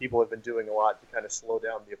that people have been doing a lot to kind of slow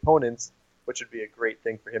down the opponents, which would be a great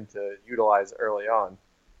thing for him to utilize early on.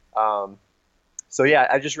 So yeah,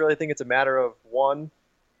 I just really think it's a matter of, one,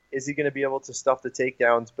 is he going to be able to stuff the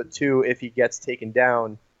takedowns? But two, if he gets taken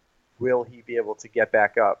down, will he be able to get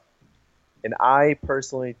back up? And I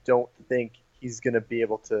personally don't think he's going to be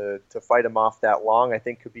able to fight him off that long. I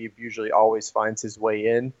think Khabib usually always finds his way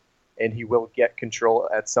in, and he will get control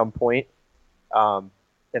at some point. And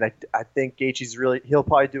I think Gaethje's he'll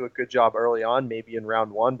probably do a good job early on, maybe in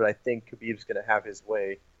round one, but I think Khabib's going to have his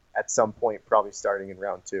way at some point, probably starting in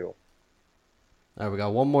round 2. All right, we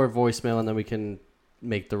got one more voicemail, and then we can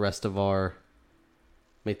make the rest of our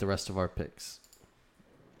picks.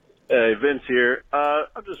 Hey, Vince here.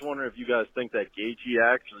 I'm just wondering if you guys think that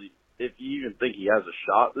Gaethje actually, if you even think he has a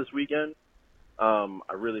shot this weekend.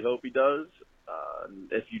 I really hope he does.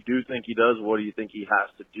 If you do think he does, what do you think he has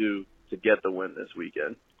to do to get the win this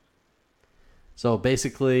weekend? So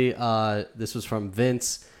basically, this was from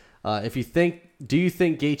Vince. Do you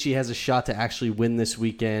think Gaethje has a shot to actually win this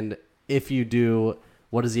weekend? If you do,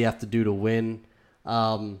 what does he have to do to win?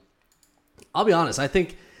 I'll be honest. I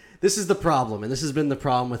think this is the problem, and this has been the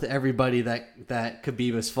problem with everybody that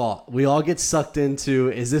Khabib has fought. We all get sucked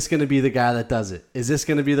into, is this going to be the guy that does it? Is this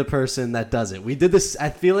going to be the person that does it? We did this. I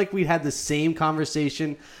feel like we had the same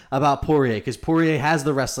conversation about Poirier, because Poirier has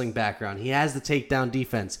the wrestling background. He has the takedown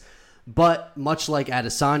defense. But much like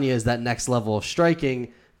Adesanya is that next level of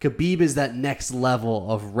striking, Khabib is that next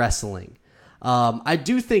level of wrestling. I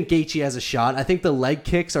do think Gaethje has a shot. I think the leg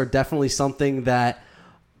kicks are definitely something that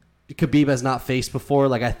Khabib has not faced before.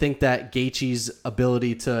 Like, I think that Gaethje's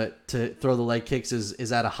ability to throw the leg kicks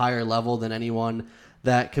is at a higher level than anyone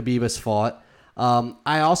that Khabib has fought.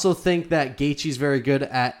 I also think that Gaethje's very good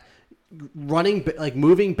at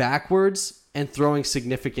moving backwards and throwing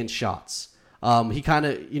significant shots. He kind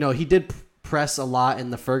of, he did press a lot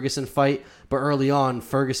in the Ferguson fight, but early on,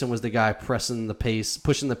 Ferguson was the guy pushing the pace,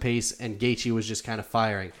 and Gaethje was just kind of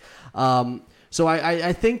firing. So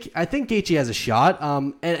I think Gaethje has a shot.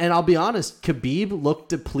 And I'll be honest, Khabib looked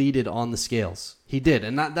depleted on the scales. He did,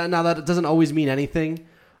 and that doesn't always mean anything,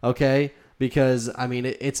 okay? Because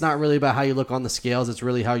it's not really about how you look on the scales. It's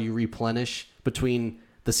really how you replenish between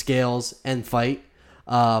the scales and fight.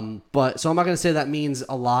 So I'm not going to say that means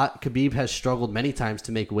a lot. Khabib has struggled many times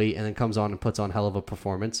to make weight and then comes on and puts on hell of a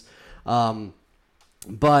performance.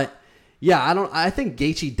 But yeah, I think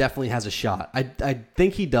Gaethje definitely has a shot. I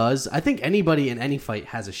think he does. I think anybody in any fight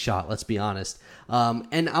has a shot, let's be honest.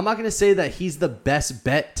 And I'm not going to say that he's the best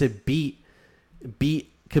bet to beat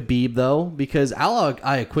Khabib though, because Al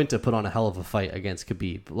Iaquinta put on a hell of a fight against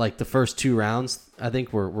Khabib. Like the first 2 rounds, I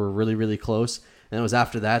think were really, really close. And it was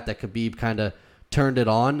after that Khabib kind of turned it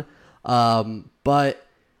on. But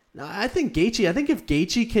I think if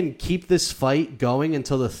Gaethje can keep this fight going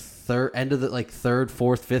until the end of the third,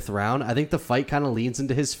 fourth, fifth round, I think the fight kind of leans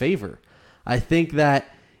into his favor. I think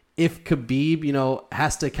that if Khabib,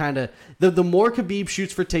 has to kind of the more Khabib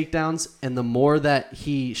shoots for takedowns and the more that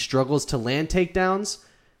he struggles to land takedowns,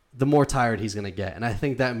 the more tired he's going to get. And I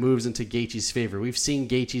think that moves into Gaethje's favor. We've seen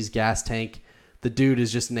Gaethje's gas tank. The dude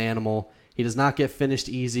is just an animal. He does not get finished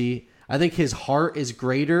easy. I think his heart is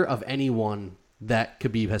greater of anyone that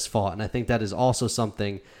Khabib has fought. And I think that is also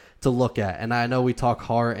something to look at. And I know we talk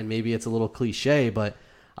heart and maybe it's a little cliche, but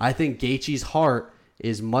I think Gaethje's heart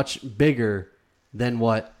is much bigger than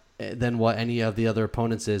what any of the other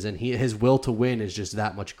opponents is. And his will to win is just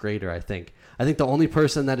that much greater, I think. I think the only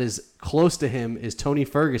person that is close to him is Tony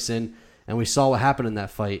Ferguson. And we saw what happened in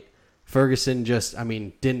that fight. Ferguson just,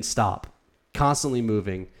 didn't stop. Constantly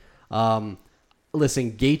moving.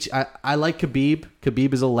 Listen, Gaethje, I like Khabib.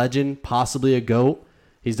 Khabib is a legend, possibly a GOAT.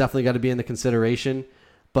 He's definitely got to be in the consideration.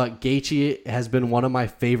 But Gaethje has been one of my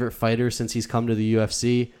favorite fighters since he's come to the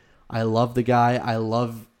UFC. I love the guy. I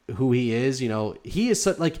love who he is. He is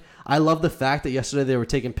such, I love the fact that yesterday they were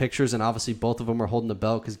taking pictures and obviously both of them were holding the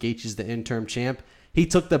belt because Gaethje's the interim champ. He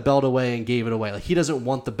took the belt away and gave it away. He doesn't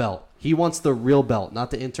want the belt. He wants the real belt,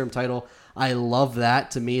 not the interim title. I love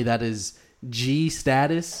that. To me, that is G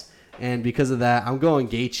status. And because of that, I'm going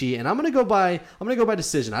Gaethje, and I'm gonna go by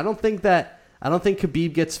decision. I don't think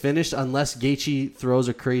Khabib gets finished unless Gaethje throws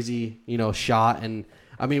a crazy, shot. And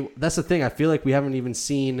that's the thing. I feel like we haven't even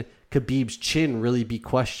seen Khabib's chin really be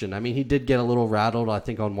questioned. He did get a little rattled, I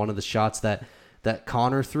think, on one of the shots that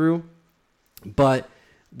Conor threw, but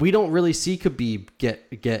we don't really see Khabib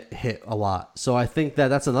get hit a lot. So I think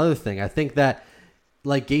that's another thing. I think that,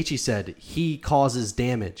 like Gaethje said, he causes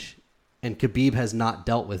damage. And Khabib has not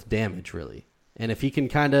dealt with damage, really. And if he can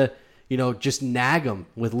kind of, just nag him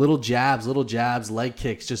with little jabs, leg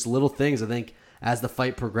kicks, just little things, I think as the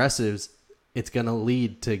fight progresses, it's going to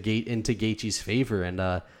lead to into Gaethje's favor. And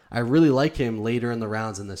I really like him later in the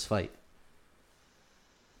rounds in this fight.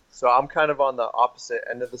 So I'm kind of on the opposite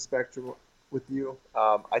end of the spectrum with you.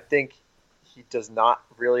 I think he does not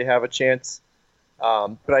really have a chance.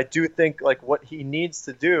 But I do think, what he needs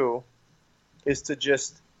to do is to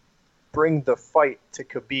just bring the fight to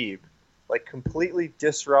Khabib, completely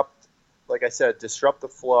disrupt the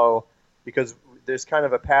flow, because there's kind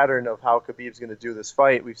of a pattern of how Khabib's going to do this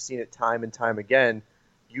fight. We've seen it time and time again.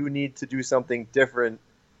 You need to do something different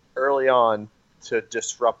early on to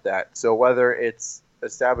disrupt that. So whether it's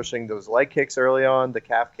establishing those leg kicks early on, the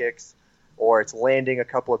calf kicks, or it's landing a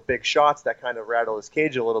couple of big shots that kind of rattle his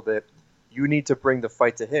cage a little bit, you need to bring the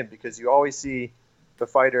fight to him, because you always see the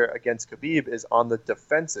fighter against Khabib is on the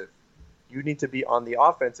defensive. You need to be on the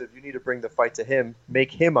offensive. You need to bring the fight to him,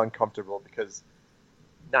 make him uncomfortable, because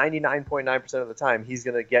 99.9% of the time he's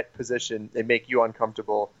going to get position and make you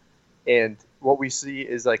uncomfortable. And what we see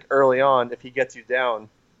is, like, early on, if he gets you down,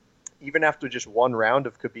 even after just one round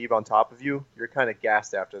of Khabib on top of you, you're kind of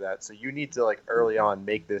gassed after that. So you need to, like, early on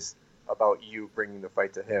make this about you bringing the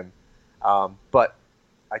fight to him. But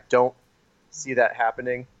I don't see that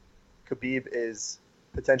happening. Khabib is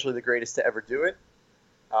potentially the greatest to ever do it.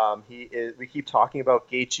 We keep talking about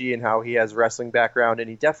Gaethje and how he has wrestling background, and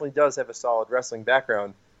he definitely does have a solid wrestling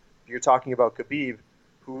background. If you're talking about Khabib,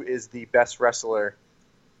 who is the best wrestler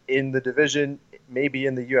in the division, maybe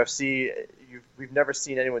in the UFC, we've never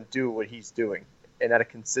seen anyone do what he's doing, and at a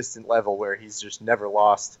consistent level where he's just never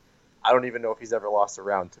lost. I don't even know if he's ever lost a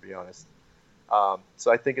round, to be honest.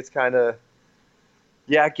 So I think it's kind of,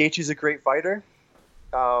 yeah, Gaethje's a great fighter.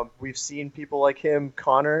 We've seen people like him,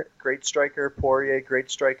 Conor, great striker, Poirier, great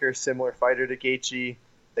striker, similar fighter to Gaethje.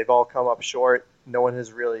 They've all come up short. No one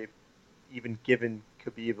has really even given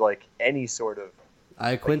Khabib like any sort of.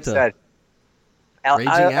 Iaquinta.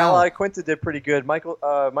 Like Iaquinta did pretty good.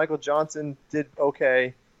 Michael Johnson did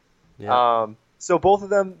okay. Yeah. So both of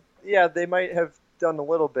them, yeah, they might have done a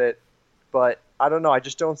little bit, but I don't know. I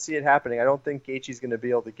just don't see it happening. I don't think Gaethje's going to be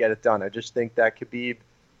able to get it done. I just think that Khabib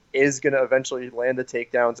is going to eventually land the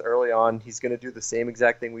takedowns early on. He's going to do the same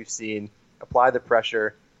exact thing we've seen, apply the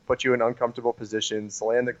pressure, put you in uncomfortable positions,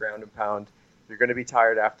 land the ground and pound. You're going to be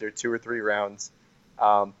tired after 2 or 3 rounds.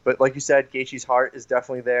 But like you said, Gaethje's heart is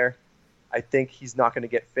definitely there. I think he's not going to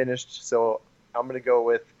get finished, so I'm going to go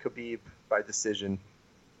with Khabib by decision.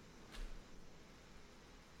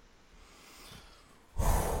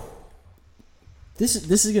 This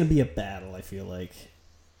is going to be a battle, I feel like.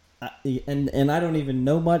 And I don't even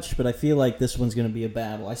know much, but I feel like this one's going to be a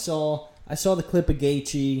battle. I saw the clip of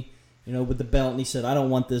Gaethje, with the belt, and he said, "I don't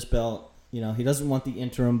want this belt." He doesn't want the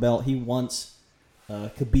interim belt. He wants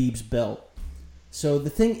Khabib's belt. So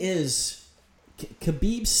the thing is,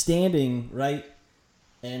 Khabib's standing right,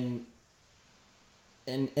 and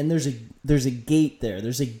there's a gate there.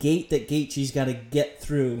 There's a gate that Gaethje's got to get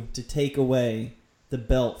through to take away the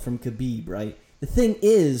belt from Khabib, right? The thing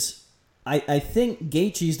is, I think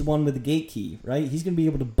Gaethje's the one with the gate key, right? He's gonna be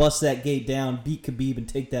able to bust that gate down, beat Khabib, and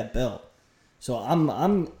take that belt. So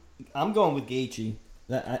I'm going with Gaethje.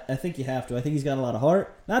 I think you have to. I think he's got a lot of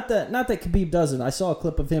heart. Not that Khabib doesn't. I saw a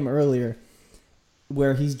clip of him earlier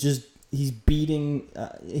where he was beating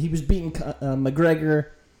McGregor,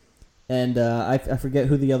 and I forget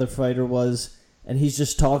who the other fighter was. And he's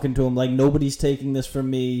just talking to him like, nobody's taking this from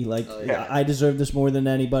me. Like, I deserve this more than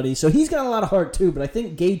anybody. So he's got a lot of heart too. But I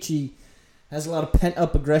think Gaethje has a lot of pent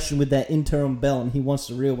up aggression with that interim belt, and he wants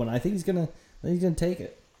the real one. I think he's gonna take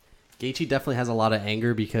it. Gaethje definitely has a lot of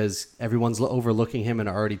anger because everyone's overlooking him and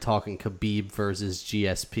already talking Khabib versus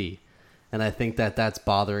GSP, and I think that's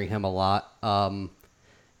bothering him a lot.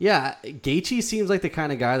 Yeah, Gaethje seems like the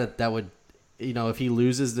kind of guy that would, if he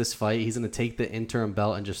loses this fight, he's gonna take the interim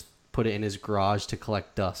belt and just put it in his garage to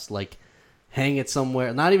collect dust. Like, hang it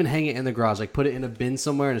somewhere. Not even hang it in the garage. Like, put it in a bin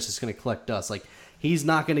somewhere and it's just going to collect dust. Like, he's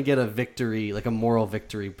not going to get a victory, like a moral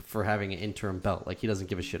victory for having an interim belt. Like, he doesn't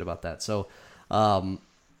give a shit about that. So,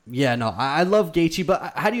 yeah, no, I love Gaethje,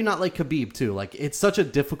 but how do you not like Khabib, too? Like, it's such a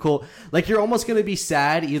difficult... Like, you're almost going to be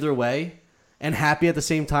sad either way and happy at the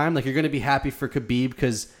same time. Like, you're going to be happy for Khabib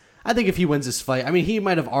because I think if he wins this fight... I mean, he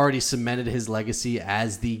might have already cemented his legacy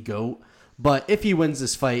as the GOAT. But if he wins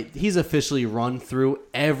this fight, he's officially run through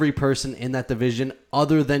every person in that division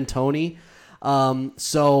other than Tony.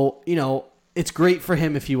 So, it's great for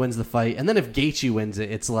him if he wins the fight. And then if Gaethje wins it,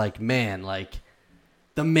 it's like, man, like,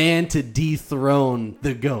 the man to dethrone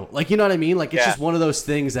the GOAT. Like, you know what I mean? Like, it's just one of those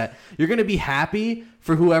things that you're going to be happy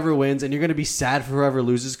for whoever wins and you're going to be sad for whoever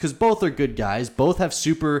loses because both are good guys. Both have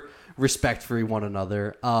super respect for one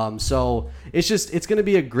another. So it's going to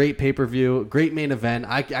be a great pay-per-view, great main event.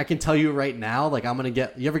 I can tell you right now, like, I'm going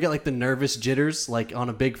to you ever get like the nervous jitters, like on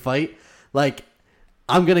a big fight? Like,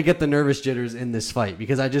 I'm going to get the nervous jitters in this fight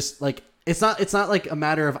because I just like, it's not like a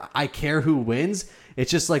matter of I care who wins. It's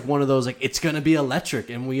just like one of those, like, it's going to be electric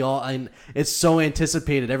and it's so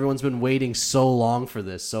anticipated. Everyone's been waiting so long for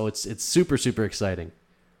this. So it's super, super exciting.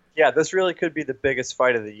 Yeah, this really could be the biggest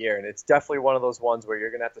fight of the year, and it's definitely one of those ones where you're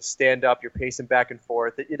going to have to stand up, you're pacing back and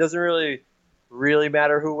forth. It doesn't really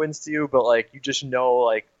matter who wins to you, but, like, you just know,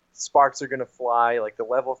 like, sparks are going to fly, like, the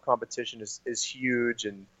level of competition is huge,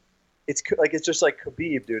 and it's just like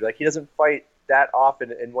Khabib, dude. Like he doesn't fight that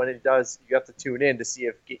often, and when he does, you have to tune in to see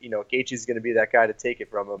if Gaethje's going to be that guy to take it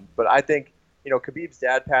from him. But I think Khabib's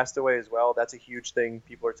dad passed away as well. That's a huge thing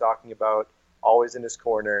people are talking about. Always in his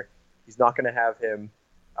corner. He's not going to have him.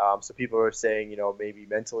 So people are saying maybe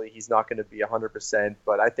mentally he's not going to be 100%.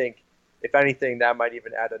 But I think if anything, that might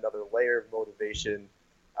even add another layer of motivation.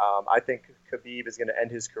 I think Khabib is going to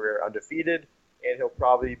end his career undefeated, and he'll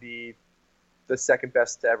probably be the second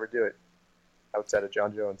best to ever do it outside of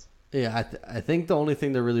John Jones. Yeah, I think the only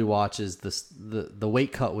thing to really watch is the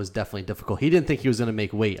weight cut was definitely difficult. He didn't think he was going to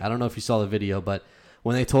make weight. I don't know if you saw the video, but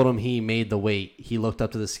when they told him he made the weight, he looked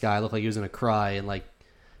up to the sky, looked like he was going to cry, and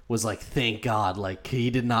was like, thank God. Like he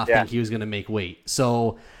did not think he was going to make weight.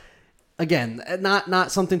 So again,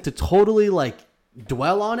 not something to totally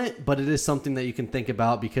dwell on it, but it is something that you can think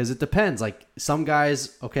about because it depends. Like some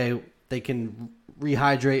guys, okay, they can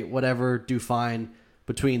rehydrate, whatever, do fine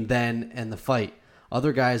between then and the fight.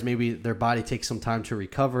 Other guys, maybe their body takes some time to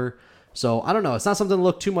recover. So I don't know. It's not something to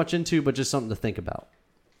look too much into, but just something to think about.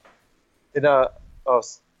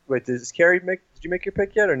 Wait, did you make your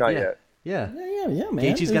pick yet or not yet? Yeah, man.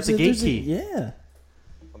 Gaethje's got the gate key. Yeah.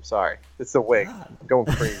 I'm sorry. It's the wig. I'm going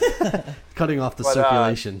crazy. Cutting off the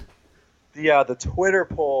circulation. The Twitter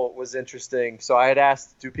poll was interesting. So I had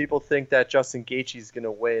asked, do people think that Justin Gaethje's going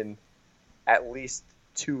to win at least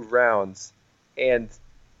 2 rounds? And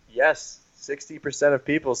yes, 60% of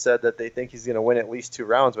people said that they think he's going to win at least 2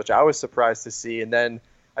 rounds, which I was surprised to see. And then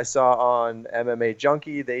I saw on MMA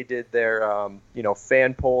Junkie, they did their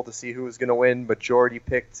fan poll to see who was going to win. Majority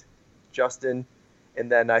picked Justin.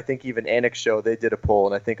 And then I think even Anik Show, they did a poll,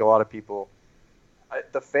 and I think a lot of people,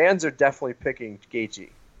 the fans are definitely picking Gaethje.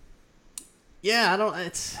 Yeah,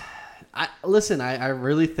 I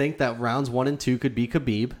really think that rounds 1 and 2 could be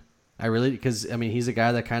Khabib. Because he's a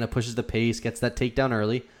guy that kind of pushes the pace, gets that takedown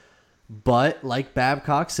early. But like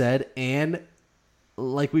Babcock said, and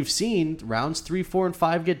like we've seen, rounds 3, 4, and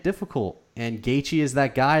 5 get difficult. And Gaethje is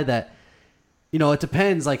that guy that, it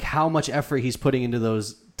depends how much effort he's putting into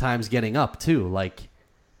those times getting up too. I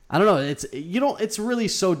don't know. It's really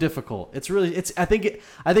so difficult. I think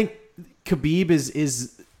Khabib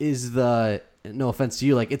is the, no offense to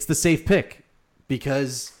you, it's the safe pick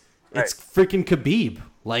because it's freaking Khabib.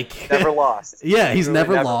 Never lost. Yeah, he's really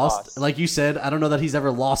never lost. Like you said, I don't know that he's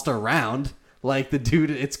ever lost a round. The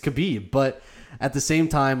dude, it's Khabib. But at the same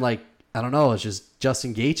time, I don't know. It's just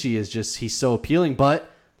Justin Gaethje he's so appealing. But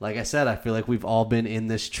like I said, I feel like we've all been in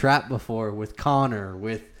this trap before with Conor,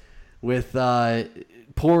 with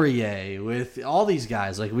Poirier, with all these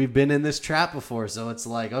guys. We've been in this trap before. So it's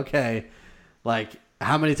okay,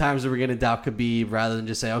 how many times are we going to doubt Khabib rather than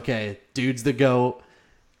just say, okay, dude's the GOAT.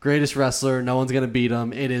 Greatest wrestler, no one's gonna beat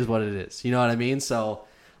him. It is what it is. You know what I mean? So,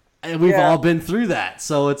 and we've all been through that.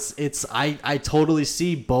 So I totally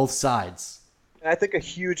see both sides. And I think a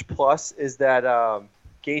huge plus is that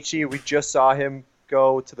Gaethje, we just saw him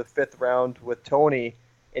go to the 5th round with Tony,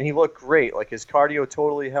 and he looked great. His cardio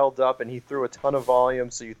totally held up, and he threw a ton of volume.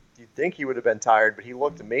 So you think he would have been tired, but he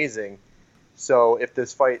looked amazing. So if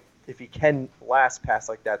this fight, if he can last past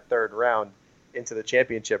that 3rd round into the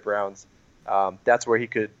championship rounds. That's where he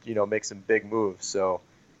could, make some big moves. So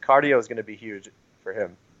cardio is going to be huge for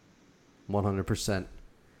him. 100%.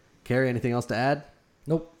 Kerry, anything else to add?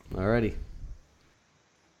 Nope. Alrighty.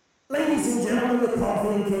 Ladies and gentlemen, the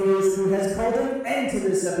Coffee and KO's crew has called an end to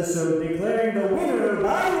this episode, declaring the winner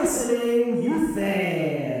by listening, you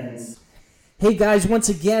fans. Hey guys, once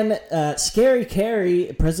again, Scary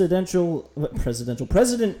Carrie, President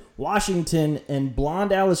Washington, and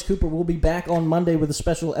Blonde Alice Cooper will be back on Monday with a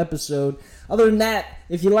special episode. Other than that,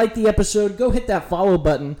 if you like the episode, go hit that follow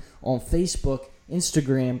button on Facebook,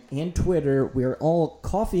 Instagram, and Twitter. We're all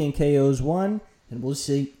Coffee and KO's 1, and we'll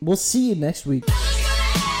see you next week.